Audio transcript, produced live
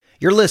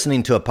You're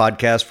listening to a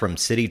podcast from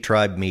City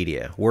Tribe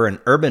Media. We're an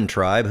urban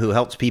tribe who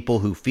helps people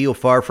who feel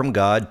far from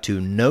God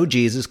to know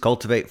Jesus,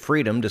 cultivate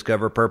freedom,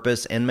 discover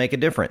purpose, and make a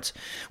difference.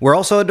 We're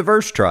also a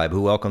diverse tribe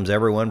who welcomes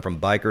everyone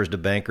from bikers to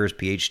bankers,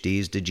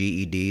 PhDs to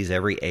GEDs,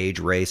 every age,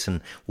 race,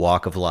 and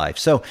walk of life.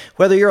 So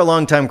whether you're a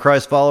longtime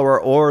Christ follower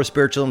or a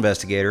spiritual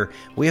investigator,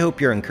 we hope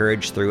you're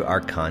encouraged through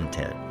our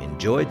content.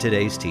 Enjoy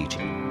today's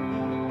teaching.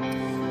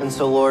 And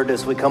so, Lord,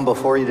 as we come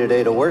before you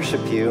today to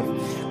worship you,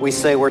 we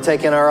say we're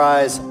taking our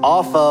eyes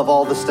off of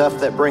all the stuff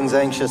that brings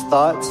anxious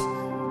thoughts,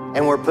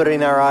 and we're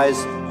putting our eyes,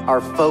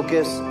 our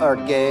focus, our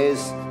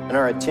gaze, and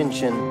our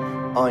attention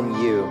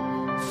on you.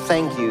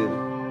 Thank you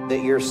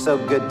that you're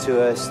so good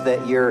to us,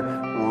 that you're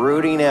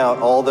rooting out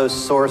all those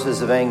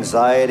sources of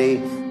anxiety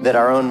that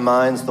our own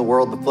minds, the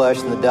world, the flesh,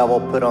 and the devil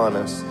put on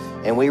us.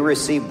 And we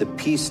receive the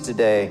peace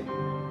today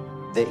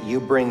that you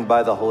bring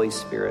by the Holy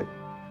Spirit.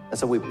 And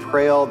so we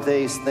pray all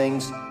these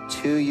things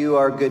to you,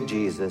 our good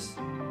Jesus,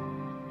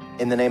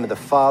 in the name of the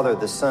Father,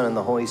 the Son, and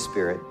the Holy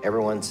Spirit.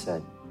 Everyone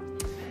said,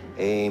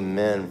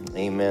 amen,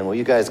 amen. Well,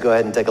 you guys go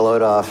ahead and take a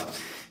load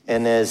off.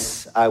 And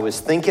as I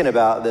was thinking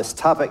about this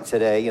topic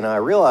today, I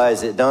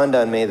realized it dawned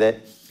on me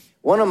that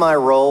one of my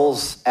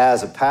roles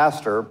as a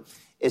pastor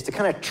is to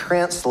kind of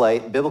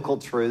translate biblical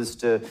truths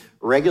to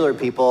regular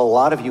people. A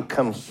lot of you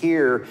come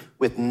here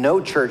with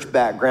no church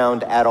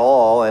background at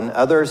all, and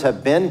others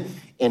have been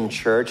in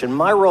church, and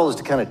my role is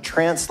to kind of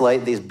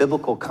translate these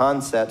biblical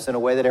concepts in a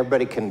way that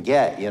everybody can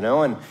get,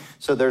 And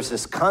so there's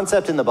this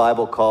concept in the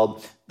Bible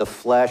called the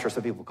flesh, or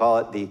some people call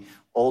it the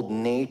old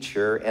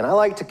nature, and I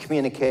like to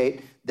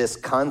communicate this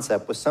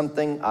concept with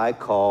something I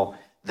call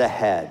the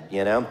head,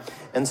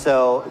 And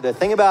so the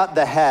thing about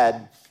the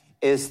head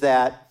is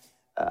that,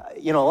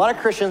 a lot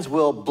of Christians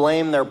will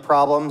blame their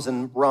problems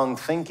and wrong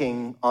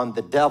thinking on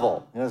the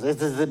devil.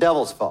 This is the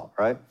devil's fault,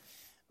 right?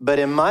 But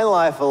in my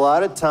life, a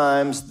lot of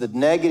times, the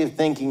negative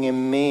thinking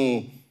in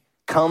me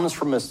comes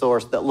from a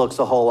source that looks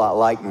a whole lot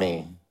like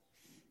me.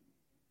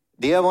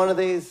 Do you have one of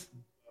these?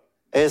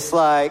 It's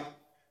like,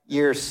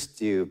 you're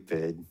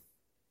stupid.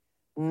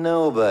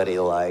 Nobody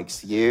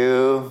likes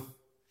you.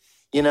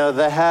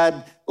 The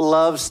head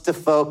loves to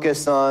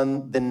focus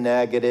on the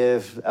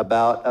negative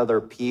about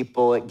other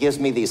people. It gives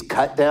me these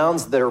cut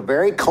downs that are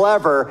very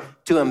clever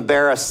to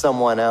embarrass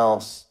someone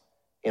else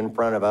in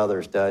front of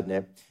others, doesn't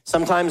it?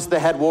 Sometimes the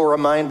head will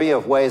remind me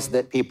of ways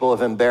that people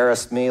have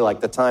embarrassed me, like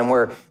the time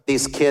where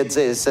these kids,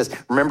 it says,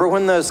 remember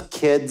when those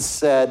kids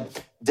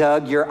said,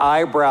 Doug, your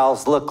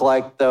eyebrows look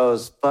like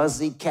those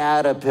fuzzy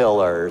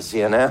caterpillars,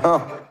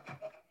 The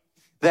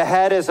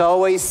head has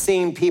always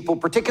seen people,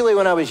 particularly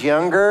when I was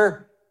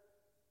younger,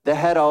 the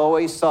head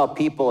always saw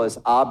people as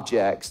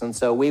objects. And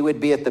so we would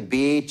be at the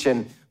beach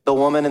and the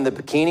woman in the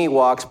bikini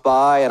walks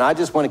by and I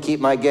just want to keep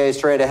my gaze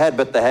straight ahead,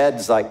 but the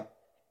head's like,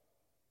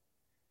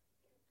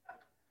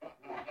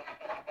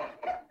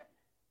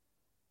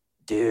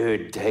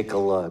 dude, take a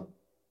look.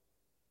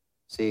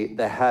 See,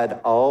 the head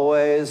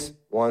always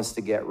wants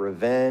to get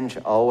revenge,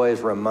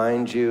 always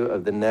reminds you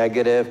of the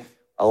negative.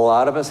 A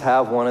lot of us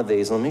have one of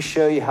these. Let me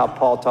show you how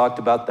Paul talked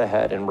about the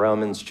head in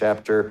Romans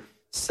chapter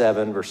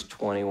 7, verse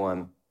 21.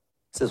 It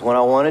says, when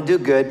I want to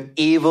do good,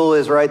 evil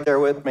is right there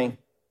with me.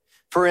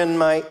 For in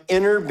my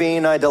inner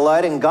being, I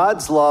delight in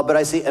God's law, but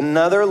I see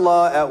another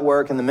law at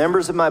work in the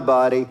members of my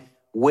body,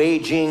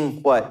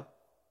 waging what?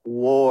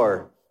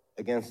 War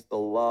against the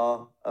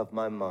law of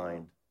my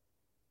mind.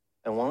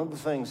 And one of the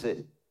things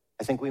that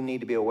I think we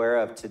need to be aware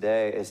of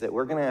today is that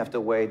we're going to have to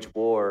wage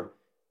war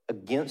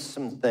against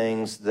some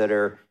things that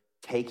are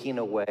taking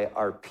away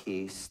our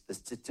peace.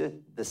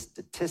 The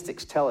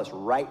statistics tell us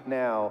right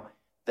now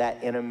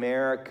that in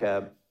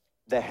America,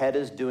 the head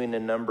is doing a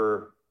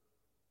number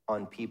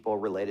on people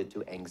related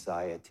to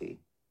anxiety.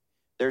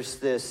 There's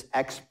this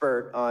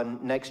expert on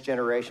next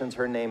generations.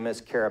 Her name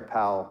is Kara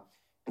Powell.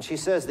 And she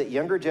says that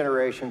younger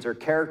generations are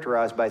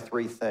characterized by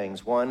three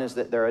things. One is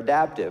that they're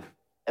adaptive.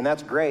 And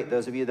that's great.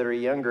 Those of you that are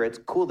younger, it's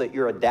cool that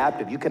you're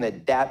adaptive. You can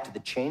adapt to the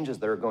changes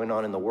that are going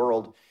on in the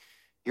world.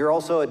 You're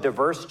also a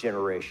diverse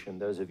generation,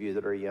 those of you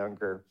that are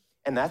younger.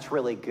 And that's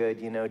really good,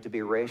 to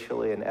be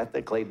racially and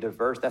ethnically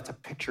diverse. That's a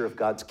picture of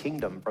God's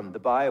kingdom from the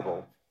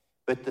Bible.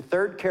 But the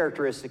third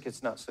characteristic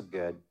is not so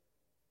good.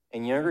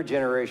 In younger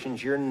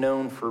generations, you're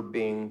known for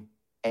being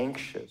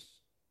anxious.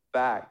 In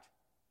fact,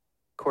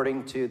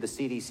 according to the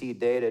CDC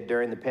data,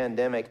 during the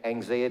pandemic,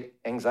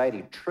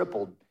 anxiety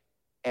tripled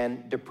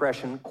and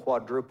depression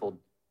quadrupled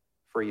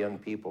for young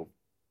people.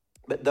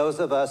 But those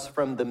of us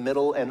from the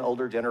middle and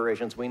older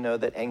generations, we know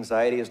that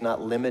anxiety is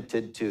not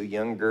limited to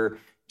younger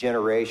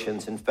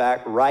generations. In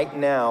fact, right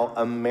now,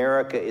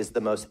 America is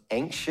the most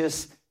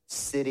anxious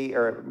city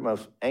or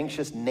most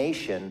anxious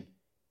nation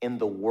in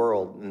the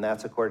world, and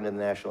that's according to the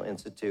National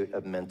Institute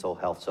of Mental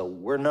Health. So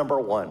we're number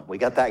one. We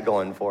got that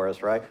going for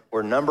us, right?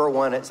 We're number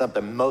one at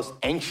something, most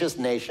anxious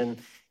nation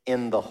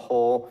in the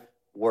whole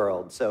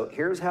world. So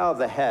here's how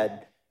the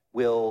head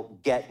will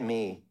get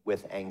me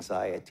with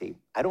anxiety.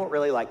 I don't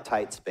really like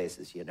tight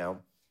spaces,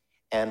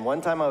 And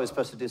one time I was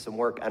supposed to do some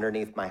work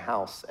underneath my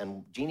house.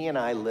 And Jeannie and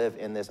I live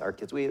in this, our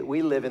kids,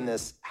 we live in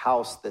this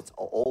house that's an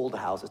old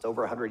house. It's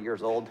over 100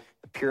 years old,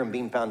 the pier and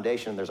beam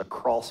foundation. There's a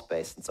crawl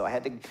space. And so I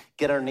had to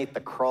get underneath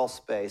the crawl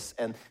space.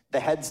 And the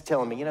head's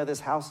telling me, this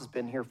house has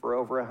been here for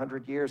over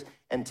 100 years.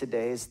 And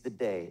today's the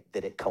day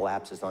that it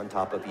collapses on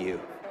top of you.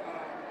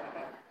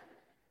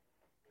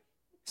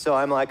 So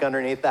I'm like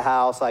underneath the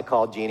house. I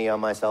called Jeannie on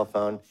my cell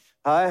phone.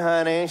 Hi,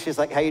 honey. She's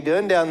like, how you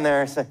doing down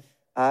there? I said,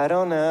 I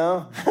don't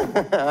know.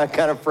 I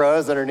kind of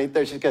froze underneath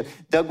there. She goes,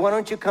 Doug, why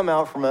don't you come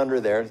out from under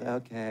there? I said,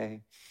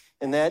 okay.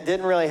 And that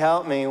didn't really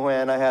help me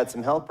when I had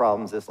some health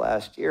problems this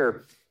last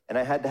year, and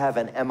I had to have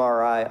an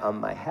MRI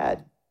on my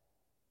head.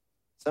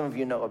 Some of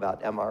you know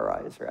about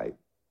MRIs, right?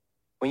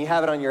 When you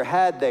have it on your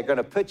head, they're going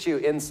to put you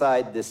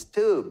inside this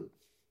tube.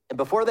 And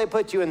before they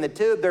put you in the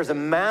tube, there's a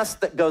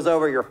mask that goes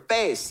over your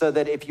face so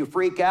that if you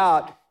freak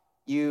out,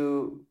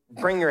 you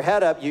bring your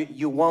head up,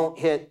 you won't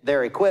hit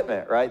their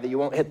equipment, right? That you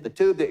won't hit the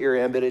tube that you're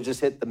in, but it just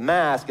hit the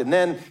mask. And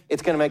then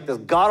it's going to make this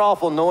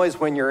god-awful noise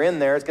when you're in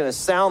there. It's going to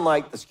sound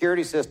like the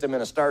security system in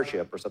a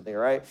starship or something,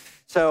 right?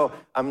 So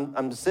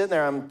I'm sitting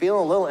there, I'm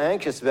feeling a little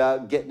anxious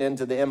about getting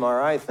into the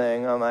MRI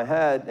thing on my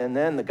head. And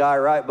then the guy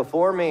right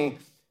before me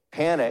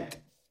panicked.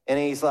 And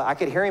he's like, I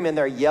could hear him in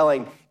there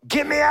yelling,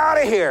 get me out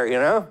of here,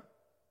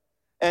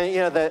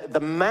 And, the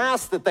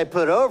mask that they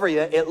put over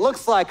you, it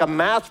looks like a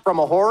mask from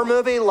a horror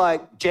movie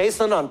like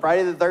Jason on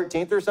Friday the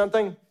 13th or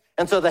something.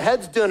 And so the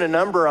head's doing a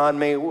number on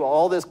me.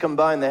 All this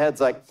combined, the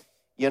head's like,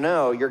 you're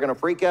going to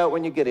freak out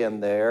when you get in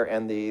there.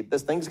 And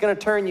this thing's going to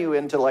turn you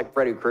into like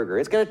Freddy Krueger.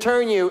 It's going to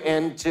turn you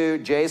into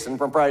Jason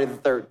from Friday the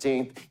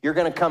 13th. You're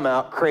going to come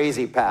out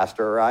crazy,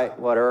 pastor, right?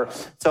 Whatever.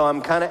 So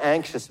I'm kind of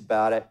anxious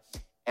about it.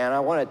 And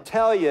I want to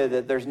tell you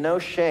that there's no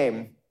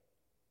shame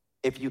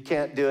if you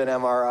can't do an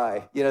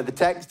MRI. The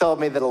text told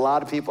me that a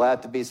lot of people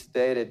have to be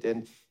sedated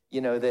and,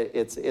 that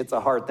it's a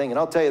hard thing. And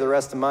I'll tell you the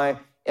rest of my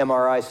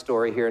MRI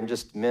story here in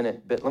just a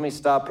minute. But let me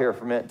stop here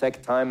for a minute, take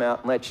a time out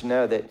and let you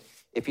know that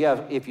if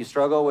you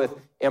struggle with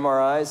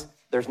MRIs,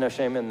 there's no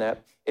shame in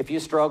that. If you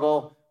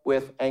struggle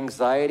with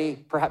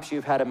anxiety, perhaps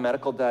you've had a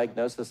medical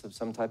diagnosis of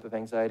some type of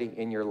anxiety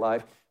in your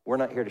life, we're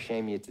not here to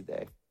shame you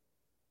today.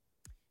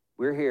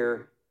 We're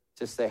here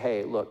to say,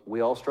 hey, look,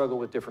 we all struggle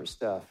with different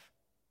stuff.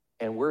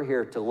 And we're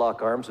here to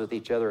lock arms with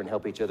each other and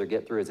help each other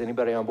get through. Is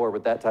anybody on board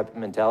with that type of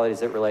mentality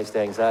as it relates to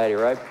anxiety,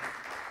 right?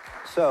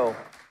 So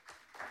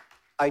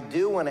I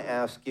do want to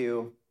ask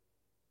you,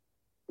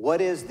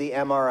 what is the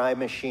MRI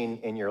machine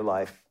in your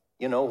life?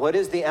 What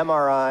is the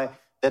MRI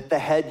that the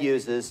head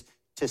uses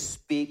to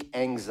speak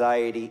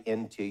anxiety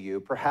into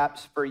you?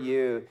 Perhaps for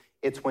you,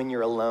 it's when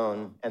you're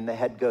alone and the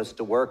head goes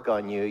to work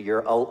on you.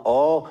 You're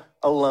all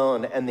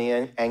alone and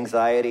the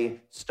anxiety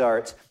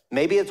starts.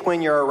 Maybe it's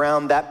when you're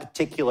around that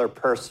particular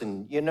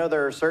person.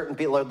 There are certain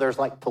people, there's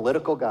like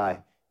political guy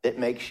that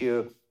makes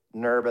you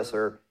nervous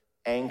or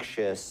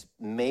anxious.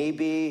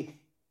 Maybe,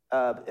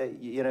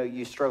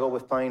 you struggle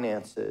with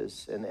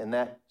finances and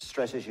that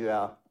stresses you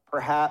out.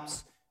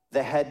 Perhaps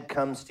the head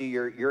comes to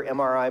your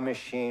MRI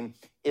machine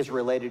is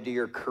related to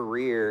your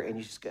career and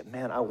you just go,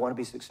 man, I want to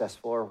be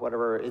successful or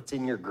whatever. It's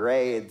in your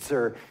grades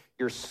or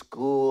your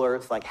school, or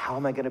it's like, how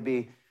am I going to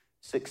be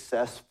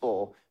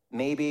successful?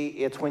 Maybe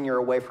it's when you're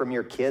away from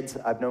your kids.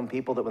 I've known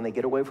people that when they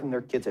get away from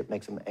their kids, it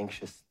makes them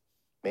anxious.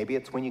 Maybe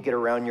it's when you get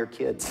around your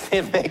kids,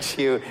 it makes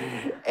you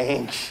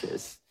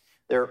anxious.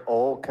 There are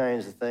all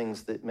kinds of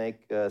things that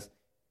make us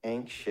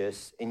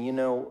anxious. And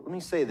let me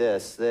say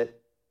this, that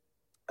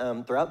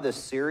throughout this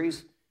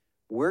series,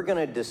 we're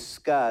going to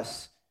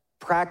discuss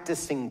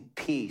practicing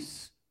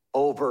peace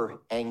over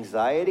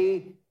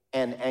anxiety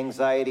and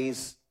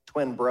anxiety's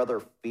twin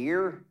brother,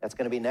 fear. That's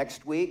going to be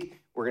next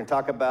week. We're going to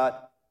talk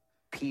about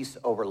peace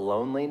over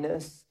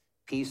loneliness,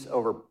 peace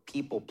over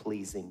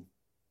people-pleasing.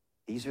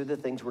 These are the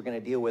things we're going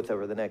to deal with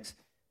over the next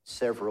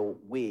several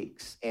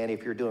weeks. And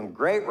if you're doing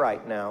great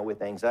right now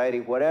with anxiety,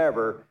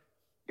 whatever,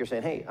 you're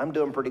saying, hey, I'm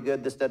doing pretty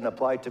good. This doesn't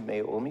apply to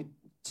me. Well, let me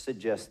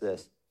suggest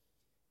this.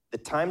 The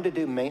time to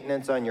do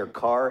maintenance on your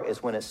car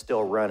is when it's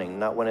still running,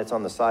 not when it's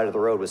on the side of the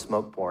road with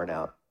smoke pouring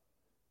out.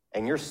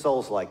 And your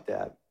soul's like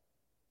that.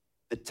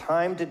 The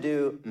time to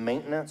do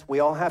maintenance, we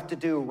all have to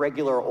do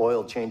regular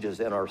oil changes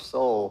in our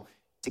soul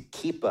to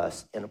keep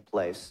us in a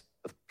place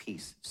of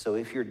peace. So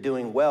if you're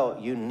doing well,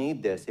 you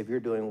need this. If you're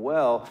doing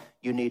well,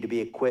 you need to be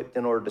equipped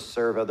in order to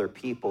serve other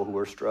people who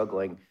are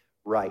struggling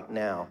right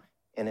now.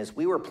 And as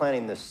we were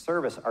planning this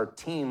service, our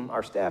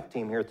staff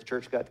team here at the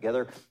church got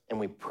together and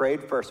we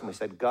prayed first and we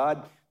said,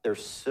 God,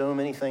 there's so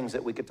many things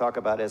that we could talk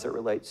about as it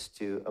relates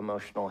to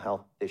emotional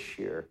health this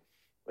year.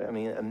 I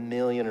mean,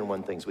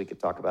 1,000,001 things we could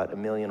talk about,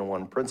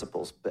 1,000,001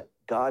 principles. But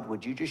God,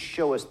 would you just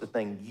show us the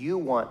thing you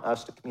want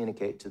us to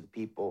communicate to the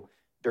people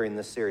during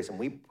this series? And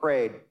we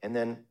prayed, and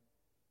then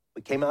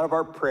we came out of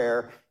our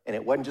prayer, and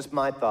it wasn't just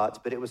my thoughts,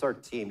 but it was our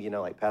team,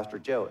 like Pastor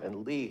Joe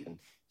and Lee and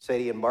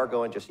Sadie and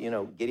Margot and just,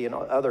 Gideon and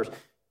others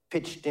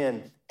pitched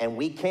in. And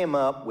we came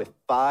up with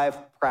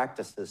 5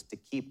 practices to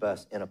keep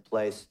us in a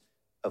place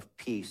of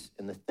peace.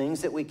 And the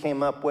things that we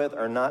came up with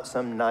are not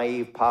some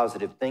naive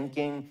positive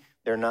thinking.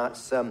 They're not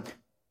some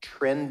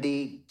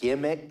trendy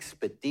gimmicks,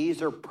 but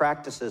these are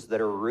practices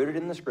that are rooted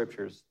in the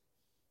scriptures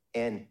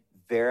and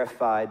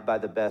verified by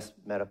the best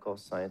medical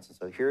science. And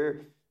so here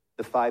are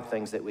the 5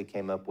 things that we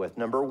came up with.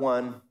 Number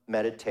 1,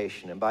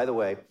 meditation. And by the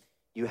way,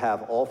 you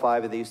have all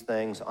 5 of these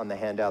things on the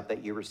handout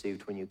that you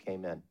received when you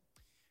came in.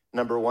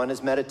 Number 1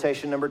 is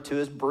meditation. Number 2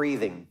 is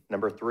breathing.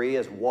 Number 3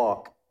 is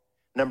walk.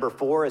 Number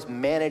 4 is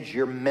manage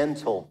your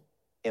mental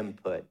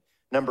input.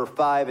 Number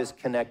 5 is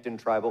connect in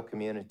tribal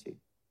community.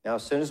 Now,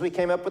 as soon as we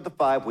came up with the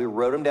 5, we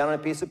wrote them down on a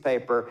piece of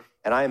paper,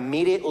 and I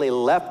immediately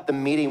left the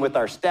meeting with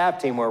our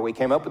staff team where we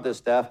came up with this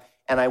stuff,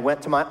 and I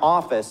went to my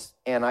office,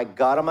 and I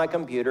got on my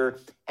computer,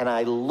 and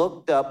I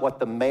looked up what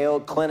the Mayo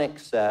Clinic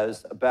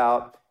says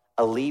about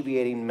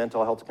alleviating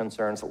mental health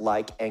concerns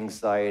like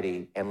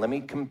anxiety. And let me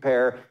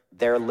compare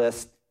their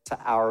list to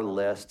our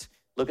list.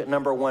 Look at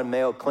number 1.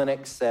 Mayo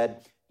Clinic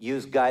said,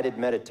 use guided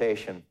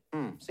meditation.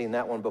 Seen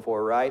that one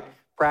before, right?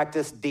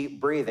 Practice deep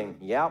breathing.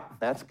 Yeah,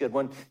 that's a good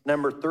one.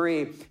 Number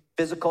 3,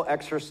 physical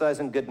exercise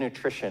and good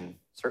nutrition.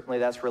 Certainly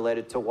that's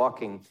related to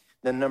walking.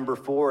 Then number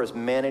 4 is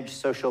manage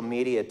social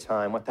media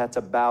time. What that's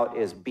about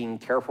is being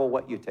careful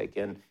what you take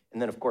in.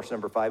 And then, of course,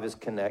 number 5 is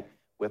connect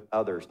with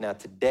others. Now,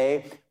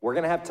 today, we're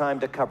going to have time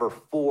to cover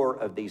 4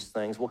 of these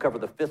things. We'll cover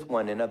the 5th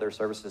one in other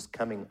services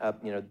coming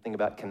up, the thing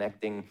about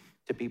connecting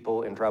to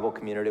people in tribal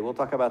community. We'll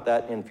talk about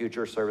that in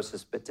future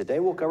services, but today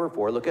we'll cover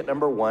 4. Look at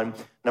number 1.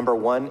 Number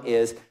 1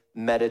 is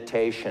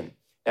meditation.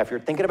 Now, if you're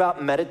thinking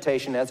about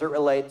meditation as it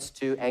relates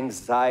to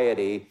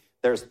anxiety,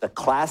 there's the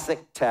classic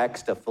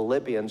text of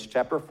Philippians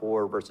chapter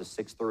 4, verses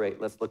 6 through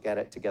 8. Let's look at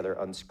it together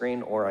on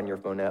screen or on your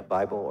phone app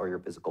Bible or your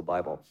physical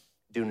Bible.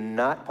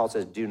 Paul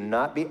says, do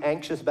not be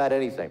anxious about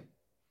anything,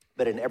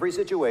 but in every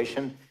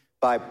situation,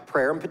 by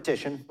prayer and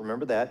petition,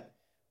 remember that,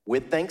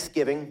 with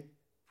thanksgiving,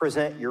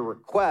 present your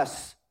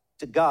requests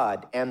to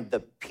God, and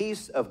the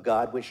peace of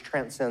God, which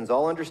transcends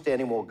all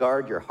understanding, will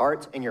guard your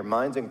hearts and your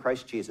minds in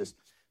Christ Jesus.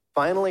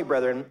 Finally,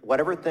 brethren,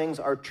 whatever things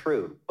are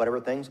true, whatever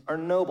things are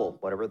noble,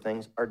 whatever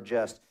things are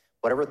just,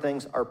 whatever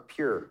things are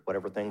pure,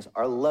 whatever things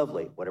are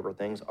lovely, whatever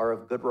things are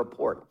of good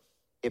report,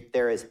 if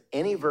there is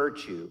any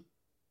virtue,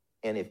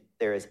 and if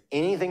there is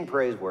anything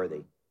praiseworthy,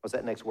 what's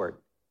that next word?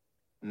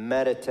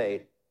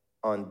 Meditate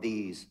on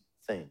these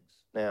things.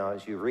 Now,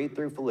 as you read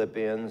through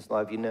Philippians, a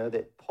lot of you know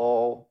that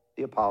Paul,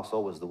 the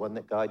apostle, was the one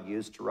that God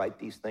used to write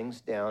these things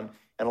down.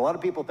 And a lot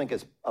of people think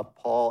of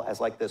Paul as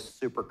like this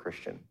super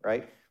Christian,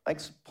 right? Like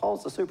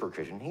Paul's a super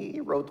Christian. He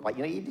wrote,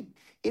 he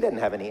didn't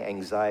have any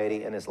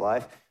anxiety in his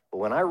life. But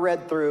when I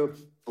read through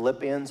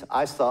Philippians,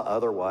 I saw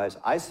otherwise.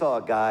 I saw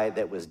a guy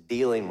that was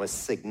dealing with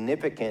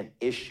significant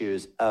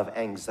issues of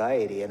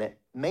anxiety, and it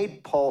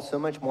made Paul so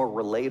much more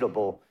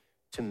relatable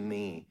to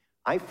me.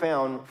 I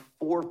found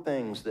 4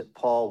 things that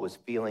Paul was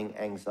feeling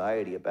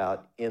anxiety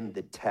about in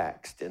the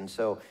text. And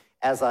so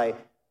as I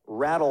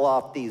rattle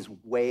off these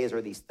ways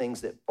or these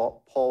things that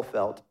Paul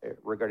felt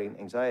regarding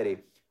anxiety,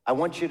 I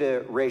want you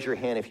to raise your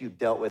hand if you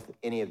dealt with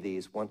any of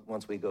these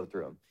once we go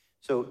through them.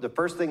 So the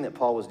first thing that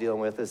Paul was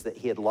dealing with is that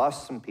he had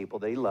lost some people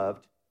that he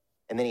loved,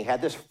 and then he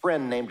had this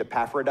friend named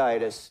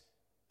Epaphroditus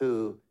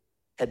who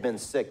had been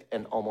sick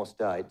and almost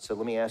died. So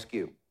let me ask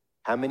you,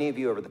 how many of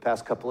you over the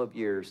past couple of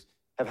years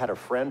have had a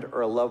friend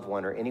or a loved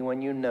one or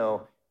anyone you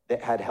know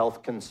that had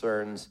health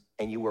concerns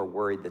and you were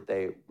worried that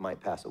they might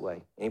pass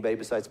away? Anybody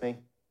besides me?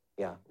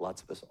 Yeah,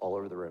 lots of us all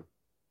over the room.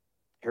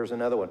 Here's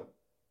another one.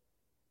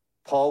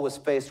 Paul was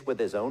faced with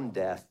his own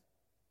death,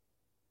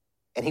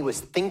 and he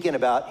was thinking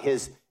about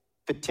his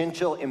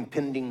potential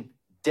impending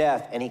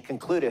death, and he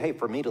concluded, hey,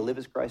 for me to live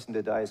is Christ and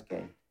to die is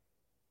gain.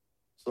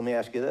 So let me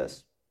ask you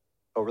this.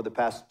 Over the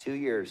past 2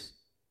 years,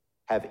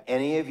 have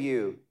any of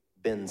you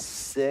been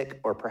sick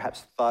or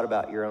perhaps thought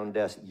about your own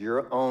death,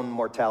 your own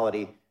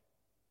mortality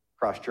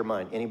crossed your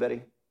mind?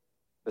 Anybody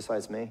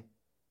besides me?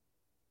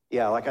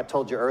 Yeah, like I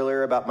told you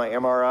earlier about my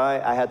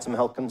MRI, I had some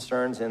health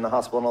concerns in the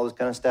hospital and all this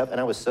kind of stuff, and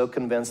I was so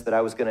convinced that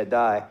I was going to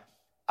die.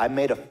 I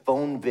made a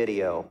phone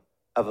video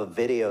of a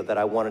video that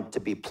I wanted to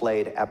be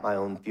played at my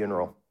own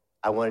funeral.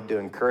 I wanted to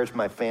encourage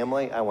my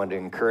family. I wanted to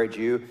encourage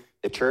you,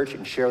 the church,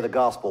 and share the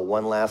gospel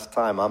one last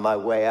time on my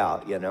way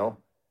out,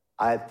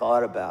 I had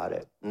thought about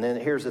it. And then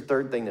here's the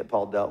third thing that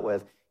Paul dealt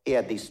with. He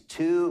had these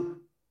 2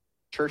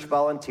 church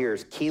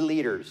volunteers, key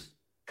leaders,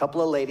 a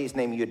couple of ladies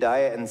named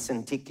Euodia and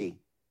Syntyche,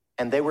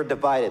 and they were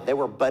divided. They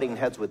were butting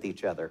heads with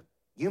each other.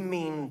 You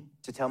mean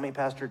to tell me,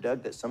 Pastor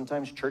Doug, that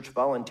sometimes church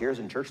volunteers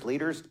and church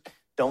leaders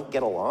don't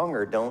get along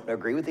or don't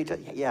agree with each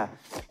other? Yeah.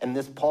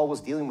 And Paul was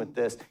dealing with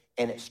this,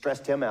 and it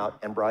stressed him out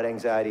and brought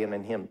anxiety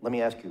in him. Let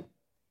me ask you,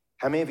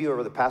 how many of you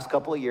over the past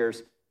couple of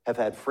years have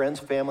had friends,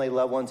 family,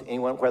 loved ones,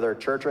 anyone, whether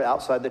church or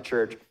outside the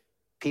church,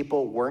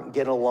 people weren't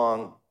getting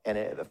along and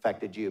it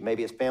affected you?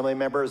 Maybe it's family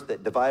members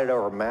that divided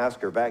over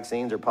masks or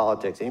vaccines or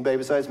politics. Anybody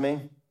besides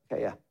me?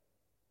 Okay, yeah.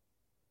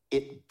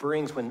 It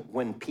brings,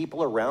 when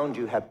people around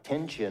you have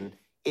tension,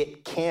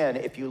 it can,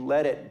 if you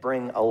let it,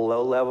 bring a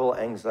low-level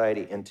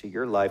anxiety into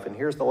your life. And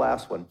here's the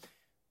last one.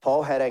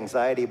 Paul had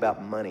anxiety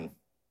about money.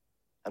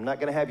 I'm not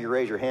going to have you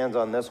raise your hands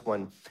on this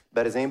one,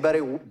 but has anybody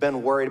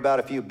been worried about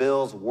a few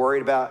bills,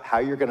 worried about how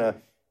you're going to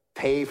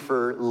pay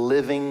for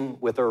living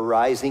with a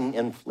rising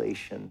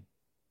inflation.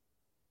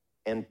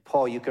 And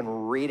Paul, you can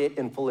read it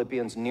in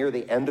Philippians near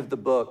the end of the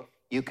book.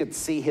 You could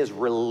see his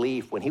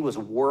relief when he was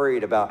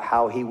worried about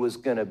how he was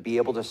going to be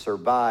able to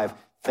survive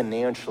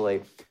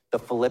financially. The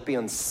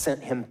Philippians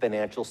sent him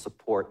financial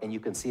support, and you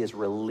can see his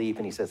relief.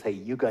 And he says, hey,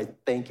 you guys,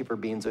 thank you for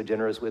being so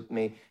generous with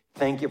me.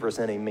 Thank you for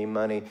sending me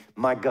money.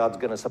 My God's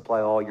going to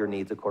supply all your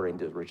needs according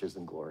to his riches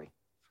and glory.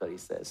 That's what he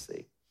says,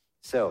 see.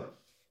 So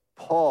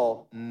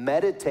Paul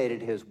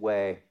meditated his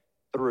way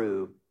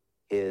through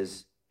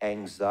his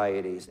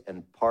anxieties,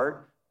 and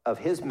part of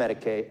his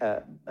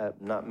meditation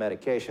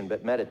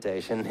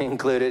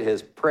included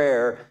his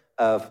prayer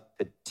of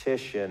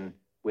petition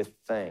with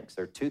thanks.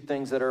 There are two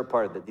things that are a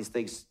part of it.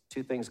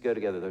 Two things go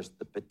together. There's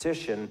the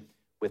petition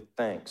with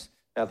thanks.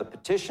 Now, the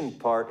petition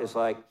part is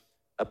like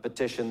a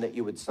petition that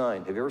you would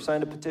sign. Have you ever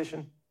signed a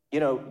petition? You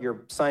know,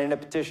 you're signing a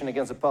petition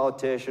against a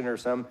politician or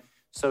some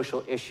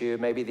social issue,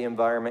 maybe the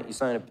environment. You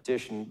sign a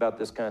petition about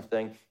this kind of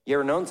thing. You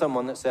ever known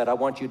someone that said, I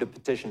want you to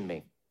petition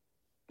me?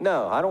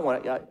 No, I don't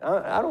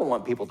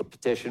want people to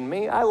petition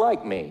me. I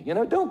like me. You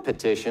know, don't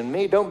petition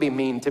me. Don't be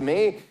mean to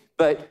me.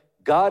 But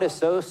God is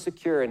so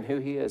secure in who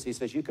he is. He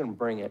says, you can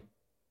bring it.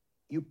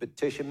 You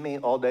petition me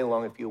all day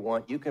long if you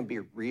want. You can be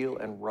real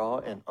and raw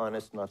and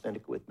honest and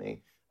authentic with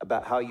me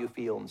about how you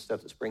feel and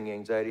stuff that's bringing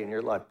anxiety in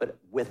your life. But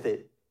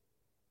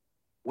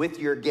with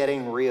your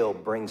getting real,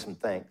 bring some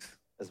thanks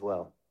as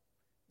well.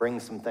 Bring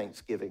some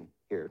thanksgiving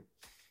here.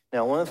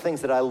 Now, one of the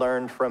things that I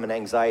learned from an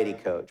anxiety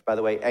coach, by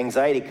the way,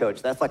 anxiety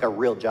coach, that's like a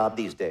real job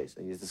these days.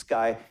 He's this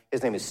guy,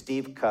 his name is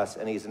Steve Cuss,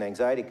 and he's an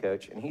anxiety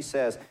coach. And he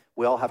says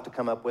we all have to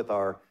come up with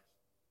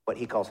what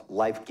he calls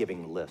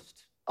life-giving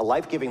list. A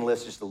life-giving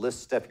list is the list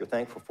of stuff you're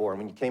thankful for. And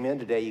when you came in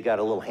today, you got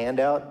a little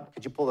handout.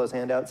 Could you pull those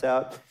handouts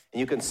out? And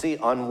you can see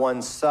on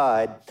one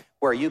side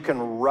where you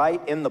can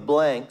write in the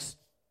blanks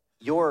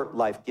your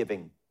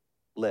life-giving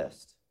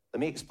list. Let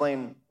me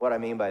explain what I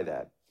mean by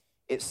that.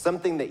 It's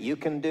something that you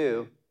can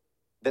do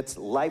that's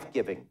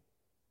life-giving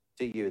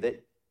to you,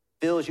 that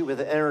fills you with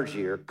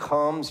energy or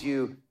calms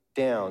you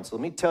down. So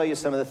let me tell you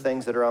some of the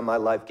things that are on my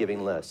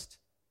life-giving list.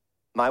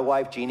 My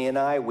wife, Jeannie, and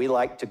I, we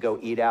like to go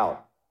eat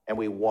out, and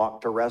we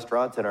walk to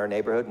restaurants in our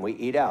neighborhood, and we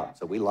eat out.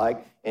 So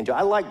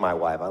I like my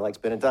wife. I like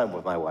spending time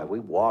with my wife. We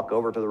walk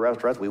over to the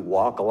restaurants. We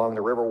walk along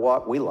the river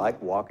walk. We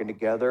like walking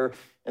together.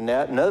 And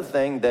another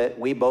thing that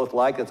we both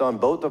like that's on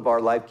both of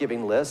our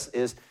life-giving lists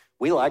is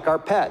we like our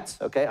pets,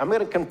 okay? I'm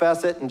gonna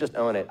confess it and just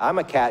own it. I'm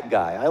a cat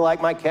guy. I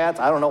like my cats.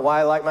 I don't know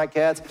why I like my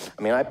cats.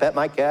 I mean, I pet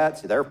my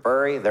cats. They're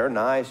furry, they're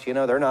nice, you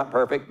know, they're not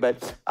perfect,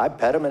 but I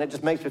pet them and it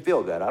just makes me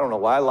feel good. I don't know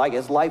why I like it.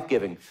 It's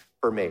life-giving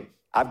for me.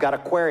 I've got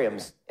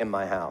aquariums in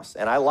my house,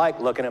 and I like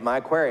looking at my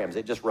aquariums.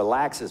 It just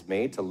relaxes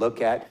me to look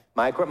at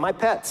my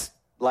pets,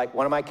 like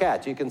one of my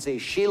cats. You can see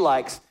she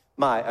likes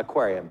my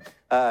aquarium.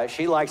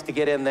 She likes to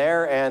get in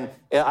there, and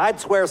I'd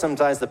swear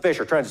sometimes the fish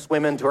are trying to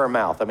swim into her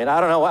mouth. I mean, I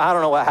don't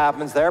know what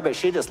happens there, but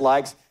she just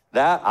likes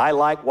that. I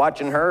like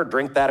watching her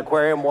drink that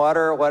aquarium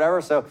water or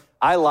whatever. So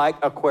I like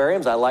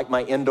aquariums. I like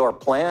my indoor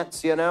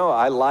plants, you know.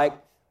 I like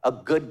a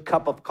good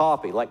cup of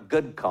coffee, like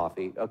good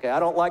coffee, okay?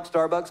 I don't like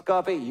Starbucks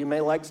coffee. You may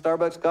like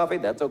Starbucks coffee.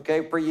 That's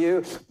okay for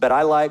you. But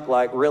I like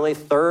really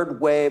third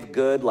wave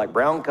good, like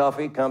Brown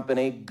Coffee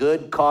Company,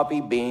 good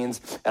coffee beans,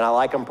 and I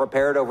like them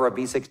prepared over a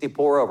V60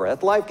 pour-over.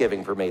 That's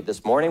life-giving for me.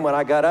 This morning when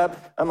I got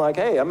up, I'm like,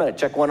 hey, I'm going to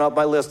check one off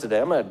my list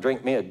today. I'm going to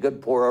drink me a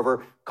good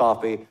pour-over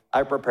coffee.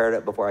 I prepared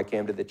it before I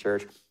came to the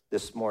church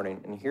this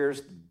morning. And here's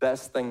the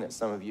best thing that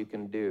some of you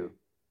can do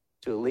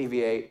to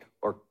alleviate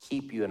or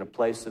keep you in a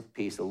place of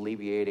peace,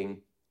 alleviating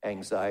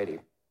anxiety,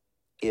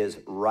 is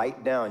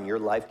write down your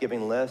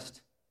life-giving list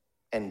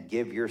and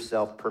give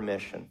yourself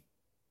permission.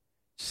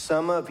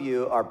 Some of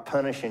you are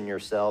punishing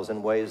yourselves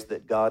in ways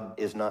that God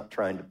is not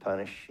trying to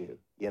punish you,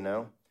 you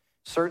know?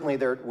 Certainly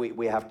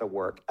we have to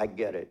work, I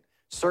get it.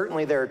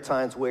 Certainly there are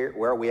times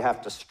where we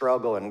have to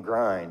struggle and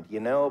grind,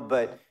 you know?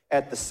 But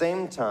at the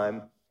same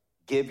time,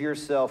 give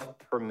yourself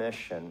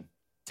permission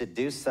to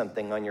do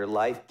something on your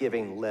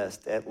life-giving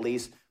list at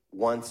least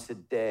once a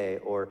day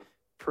or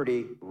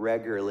pretty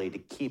regularly to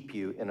keep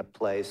you in a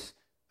place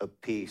of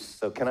peace.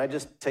 So can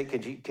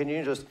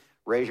you just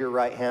raise your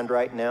right hand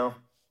right now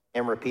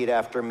and repeat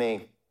after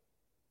me?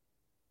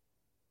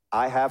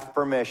 I have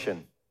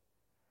permission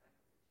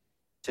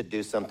to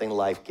do something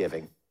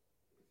life-giving.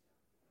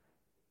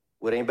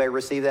 Would anybody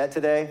receive that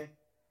today?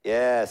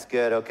 Yes,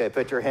 good. Okay,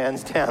 put your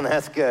hands down.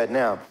 That's good.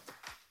 Now,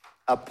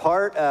 a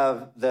part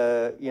of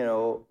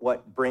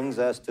what brings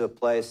us to a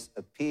place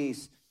of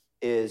peace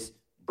is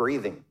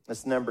breathing.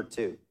 That's number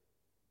 2.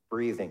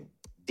 Breathing.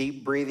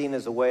 Deep breathing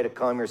is a way to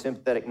calm your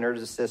sympathetic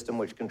nervous system,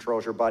 which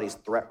controls your body's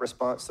threat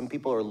response. Some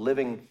people are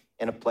living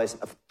in a place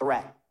of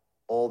threat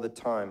all the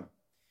time.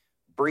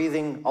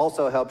 Breathing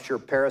also helps your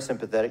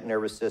parasympathetic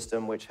nervous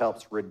system, which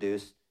helps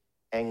reduce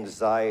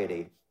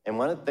anxiety. And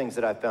one of the things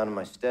that I found in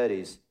my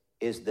studies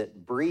is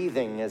that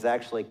breathing is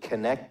actually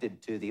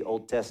connected to the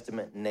Old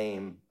Testament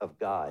name of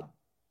God.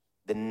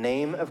 The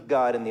name of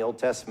God in the Old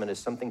Testament is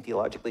something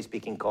theologically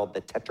speaking called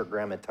the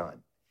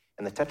Tetragrammaton.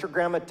 And the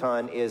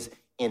Tetragrammaton is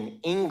In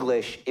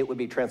English, it would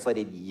be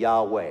translated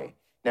Yahweh.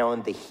 Now,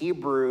 in the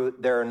Hebrew,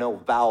 there are no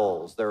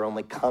vowels. There are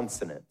only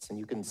consonants. And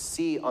you can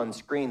see on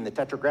screen the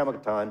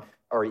Tetragrammaton,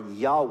 or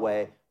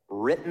Yahweh,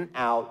 written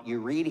out.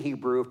 You read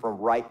Hebrew from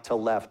right to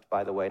left,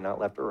 by the way, not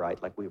left or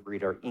right, like we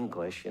read our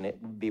English, and it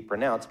would be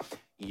pronounced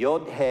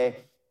Yod-He,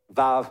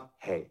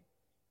 Vav-He.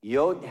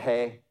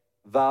 Yod-He,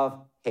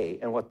 Vav-He.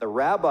 And what the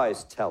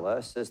rabbis tell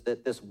us is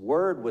that this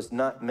word was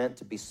not meant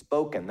to be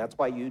spoken. That's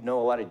why you know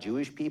a lot of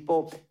Jewish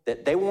people,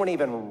 that they won't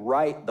even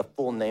write the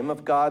full name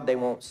of God. They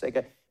won't say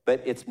God,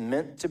 but it's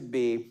meant to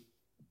be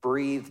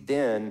breathed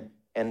in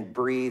and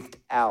breathed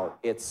out.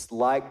 It's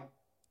like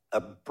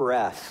a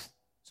breath.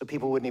 So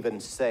people wouldn't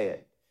even say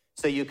it.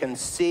 So you can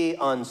see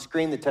on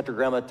screen the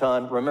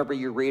Tetragrammaton. Remember,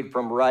 you read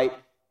from right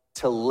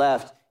to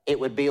left. It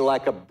would be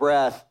like a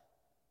breath.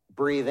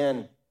 Breathe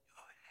in.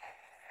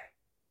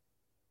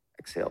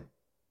 Exhale.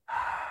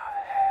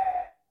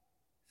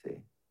 See?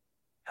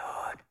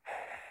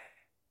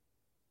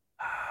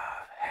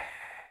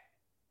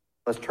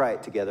 Let's try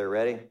it together.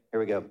 Ready? Here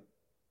we go.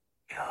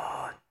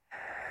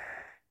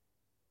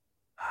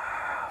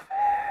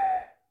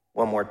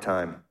 One more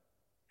time.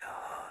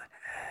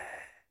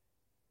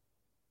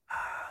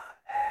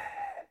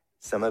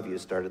 Some of you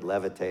started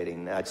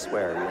levitating. I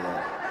swear,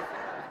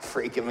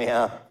 freaking me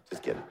out.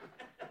 Just kidding.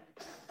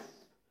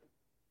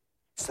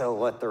 So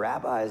what the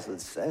rabbis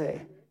would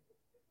say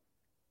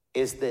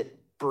is that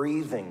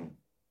breathing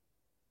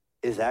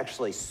is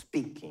actually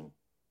speaking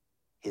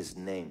his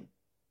name.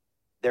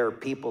 There are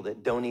people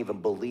that don't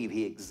even believe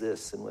he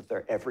exists, and with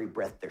their every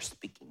breath, they're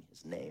speaking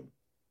his name.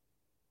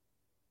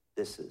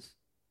 This is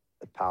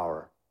the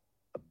power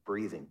of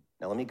breathing.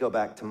 Now, let me go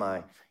back to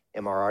my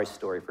MRI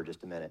story for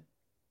just a minute.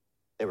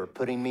 They were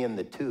putting me in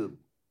the tube,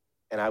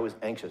 and I was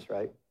anxious,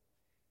 right?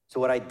 So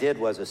what I did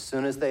was, as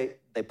soon as they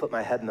put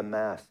my head in the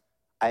mask,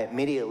 I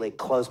immediately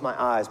closed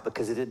my eyes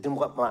because it didn't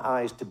want my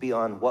eyes to be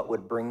on what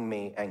would bring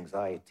me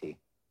anxiety.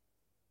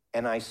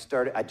 And I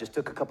just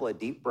took a couple of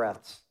deep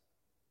breaths,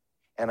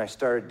 and I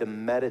started to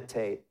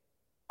meditate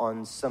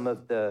on some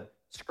of the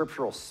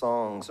scriptural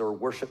songs or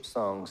worship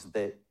songs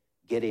that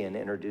Gideon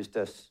introduced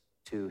us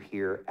to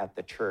here at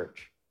the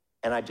church.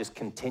 And I just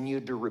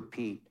continued to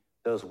repeat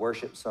those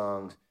worship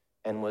songs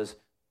and was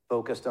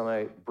focused on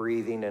my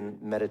breathing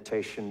and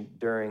meditation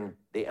during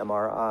the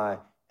MRI.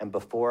 And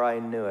before I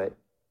knew it,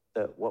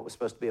 what was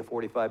supposed to be a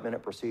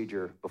 45-minute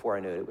procedure, before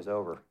I knew it, it was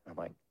over. I'm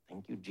like,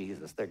 thank you,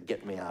 Jesus. They're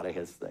getting me out of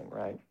his thing,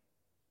 right?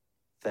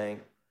 Thank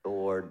the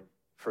Lord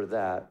for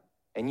that.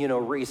 And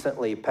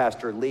recently,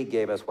 Pastor Lee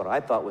gave us what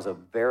I thought was a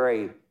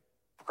very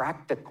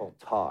practical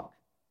talk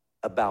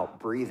about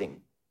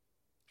breathing.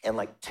 And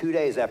like 2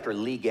 days after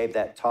Lee gave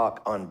that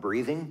talk on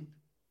breathing,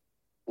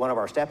 one of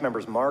our staff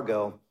members,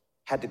 Margot,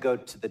 had to go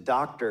to the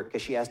doctor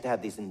because she has to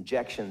have these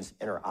injections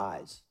in her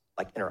eyes,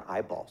 like in her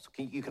eyeballs.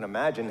 You can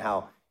imagine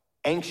how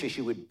anxious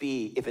you would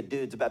be if a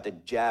dude's about to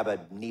jab a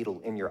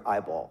needle in your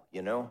eyeball,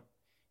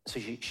 So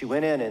she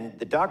went in, and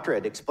the doctor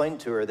had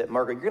explained to her that,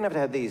 Margaret, you're going to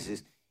have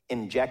these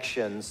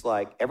injections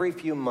like every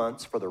few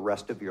months for the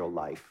rest of your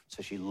life.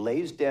 So she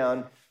lays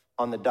down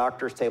on the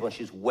doctor's table, and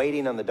she's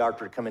waiting on the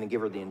doctor to come in and give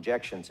her the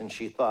injections. And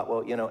she thought,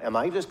 well, am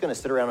I just going to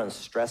sit around and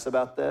stress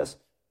about this?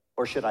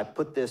 Or should I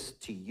put this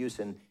to use?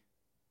 And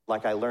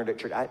like I learned at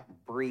church, I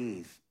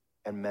breathe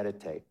and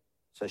meditate.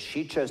 So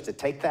she chose to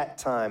take that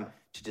time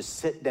to just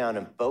sit down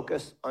and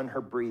focus on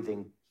her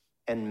breathing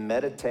and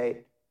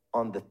meditate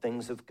on the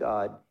things of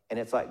God. And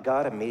it's like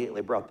God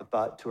immediately brought the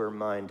thought to her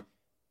mind,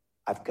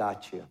 I've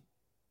got you.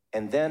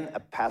 And then a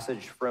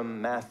passage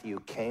from Matthew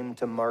came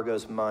to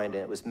Margot's mind,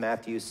 and it was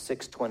Matthew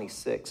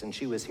 6:26. And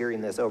she was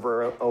hearing this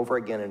over and over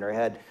again in her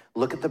head.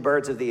 Look at the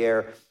birds of the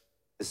air.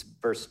 This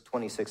verse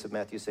 26 of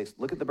Matthew 6.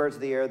 Look at the birds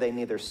of the air. They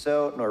neither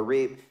sow nor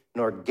reap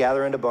nor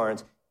gather into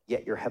barns,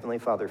 yet your heavenly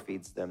Father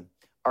feeds them.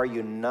 Are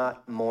you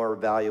not more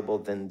valuable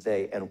than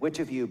they? And which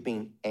of you,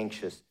 being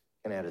anxious,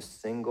 can add a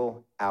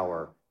single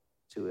hour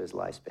to his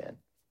lifespan?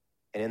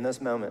 And in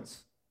those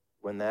moments,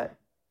 when that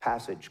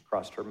passage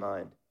crossed her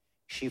mind,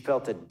 she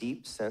felt a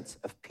deep sense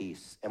of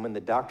peace. And when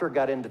the doctor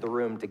got into the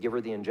room to give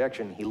her the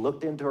injection, he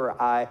looked into her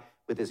eye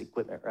with his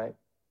equipment, right?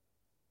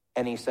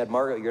 And he said,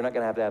 Margot, you're not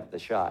going to have the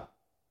shot.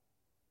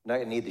 You're not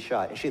going to need the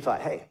shot. And she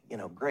thought, hey,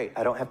 great.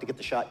 I don't have to get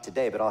the shot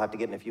today, but I'll have to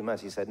get it in a few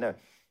months. He said, no,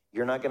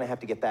 you're not going to have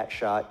to get that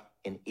shot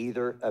in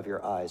either of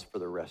your eyes for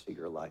the rest of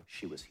your life.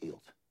 She was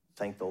healed.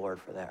 Thank the Lord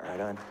for that, right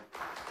on?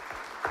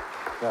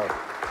 So,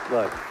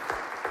 look,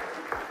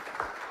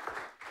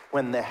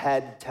 when the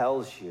head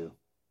tells you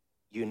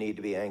you need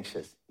to be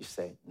anxious, you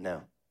say,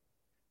 no,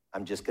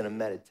 I'm just going to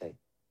meditate.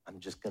 I'm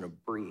just going to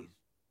breathe.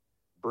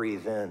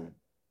 Breathe in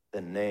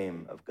the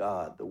name of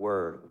God, the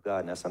word of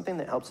God. Now, something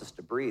that helps us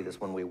to breathe is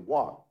when we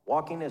walk.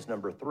 Walking is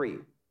number 3.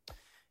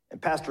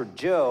 And Pastor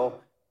Joe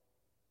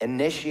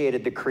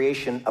initiated the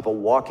creation of a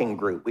walking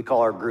group. We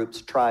call our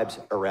groups tribes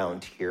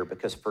around here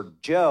because for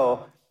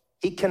Joe,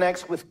 he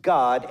connects with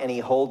God and he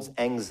holds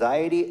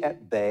anxiety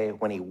at bay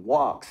when he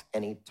walks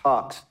and he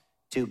talks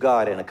to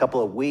God. In a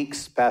couple of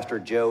weeks, Pastor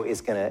Joe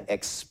is going to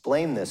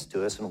explain this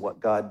to us and what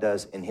God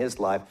does in his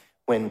life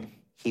when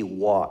he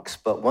walks.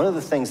 But one of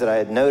the things that I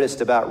had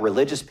noticed about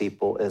religious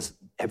people is,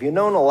 have you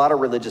known a lot of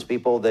religious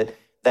people that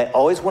they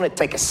always want to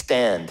take a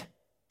stand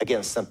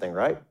against something,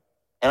 right?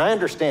 And I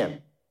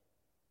understand.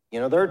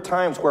 There are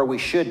times where we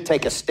should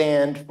take a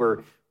stand.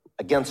 We're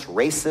against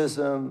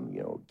racism,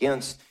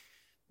 against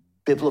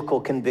biblical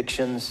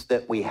convictions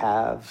that we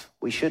have.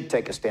 We should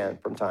take a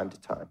stand from time to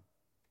time.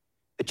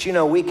 But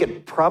we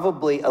could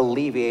probably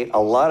alleviate a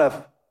lot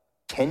of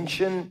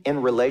tension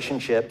in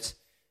relationships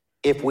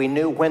if we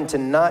knew when to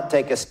not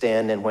take a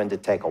stand and when to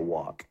take a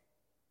walk.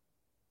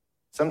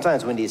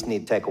 Sometimes we just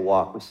need to take a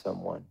walk with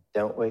someone,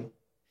 don't we?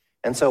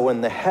 And so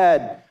when the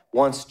head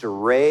wants to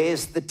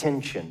raise the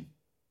tension,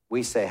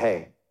 we say,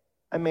 hey,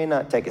 I may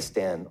not take a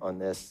stand on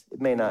this.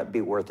 It may not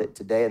be worth it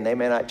today, and they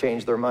may not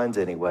change their minds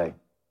anyway.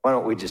 Why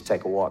don't we just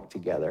take a walk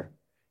together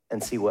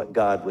and see what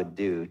God would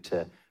do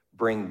to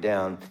bring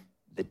down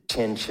the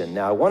tension?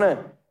 Now, I want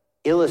to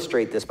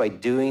illustrate this by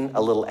doing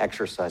a little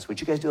exercise. Would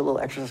you guys do a little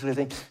exercise with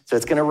me? So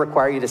it's going to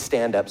require you to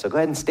stand up. So go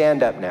ahead and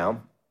stand up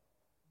now.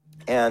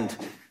 And,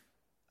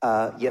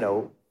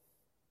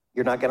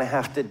 you're not going to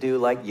have to do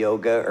like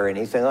yoga or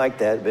anything like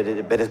that, but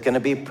it's going to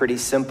be pretty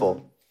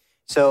simple.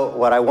 So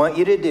what I want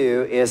you to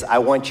do is I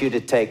want you to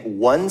take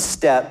one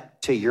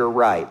step to your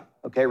right.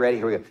 Okay, ready?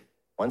 Here we go.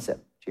 One step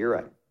to your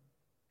right.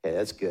 Okay,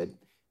 that's good.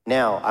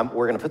 Now,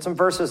 we're going to put some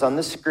verses on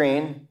the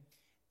screen,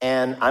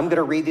 and I'm going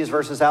to read these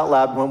verses out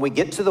loud. When we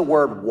get to the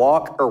word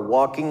walk or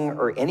walking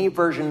or any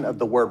version of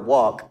the word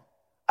walk,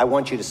 I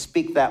want you to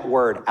speak that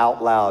word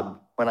out loud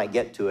when I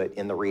get to it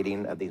in the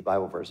reading of these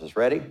Bible verses.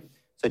 Ready?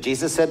 So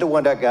Jesus said to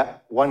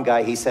one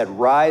guy, he said,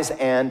 rise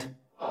and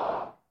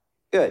walk.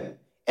 Good.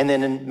 And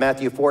then in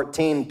Matthew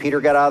 14,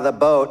 Peter got out of the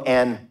boat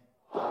and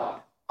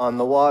walk on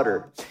the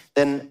water.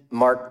 Then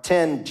Mark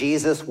 10,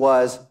 Jesus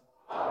was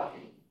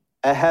walking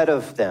ahead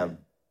of them.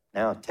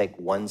 Now take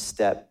one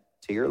step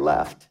to your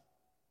left.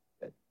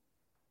 Good.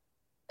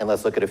 And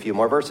let's look at a few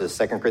more verses.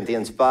 2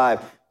 Corinthians 5,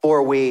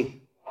 for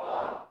we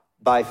walk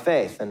by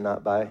faith and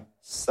not by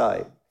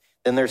sight.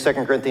 Then there's 2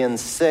 Corinthians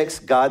 6,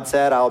 God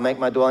said, I'll make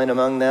my dwelling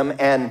among them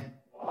and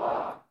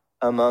walk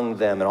among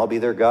them, and I'll be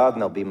their God,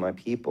 and they'll be my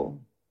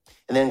people.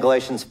 And then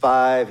Galatians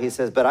 5, he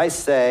says, but I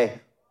say,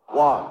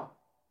 walk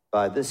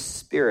by the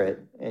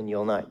Spirit, and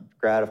you'll not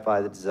gratify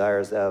the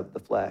desires of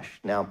the flesh.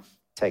 Now,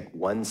 take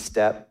one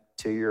step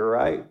to your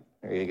right.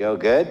 There you go,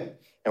 good.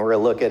 And we're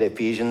going to look at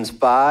Ephesians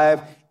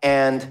 5,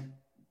 and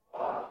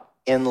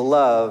in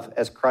love,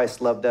 as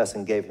Christ loved us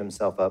and gave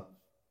himself up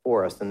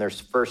for us. And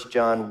there's 1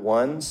 John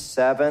 1,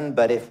 7,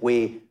 but if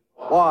we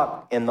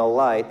walk in the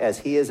light, as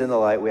he is in the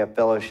light, we have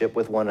fellowship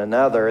with one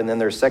another. And then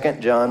there's 2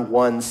 John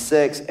 1,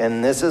 6,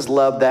 and this is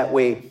love that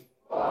we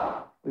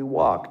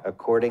walk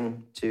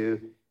according to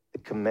the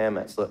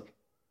commandments. Look,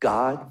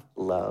 God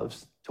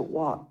loves to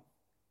walk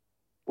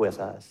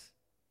with us.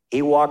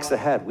 He walks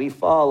ahead. We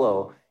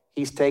follow.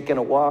 He's taken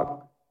a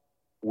walk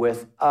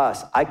with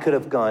us. I could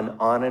have gone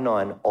on and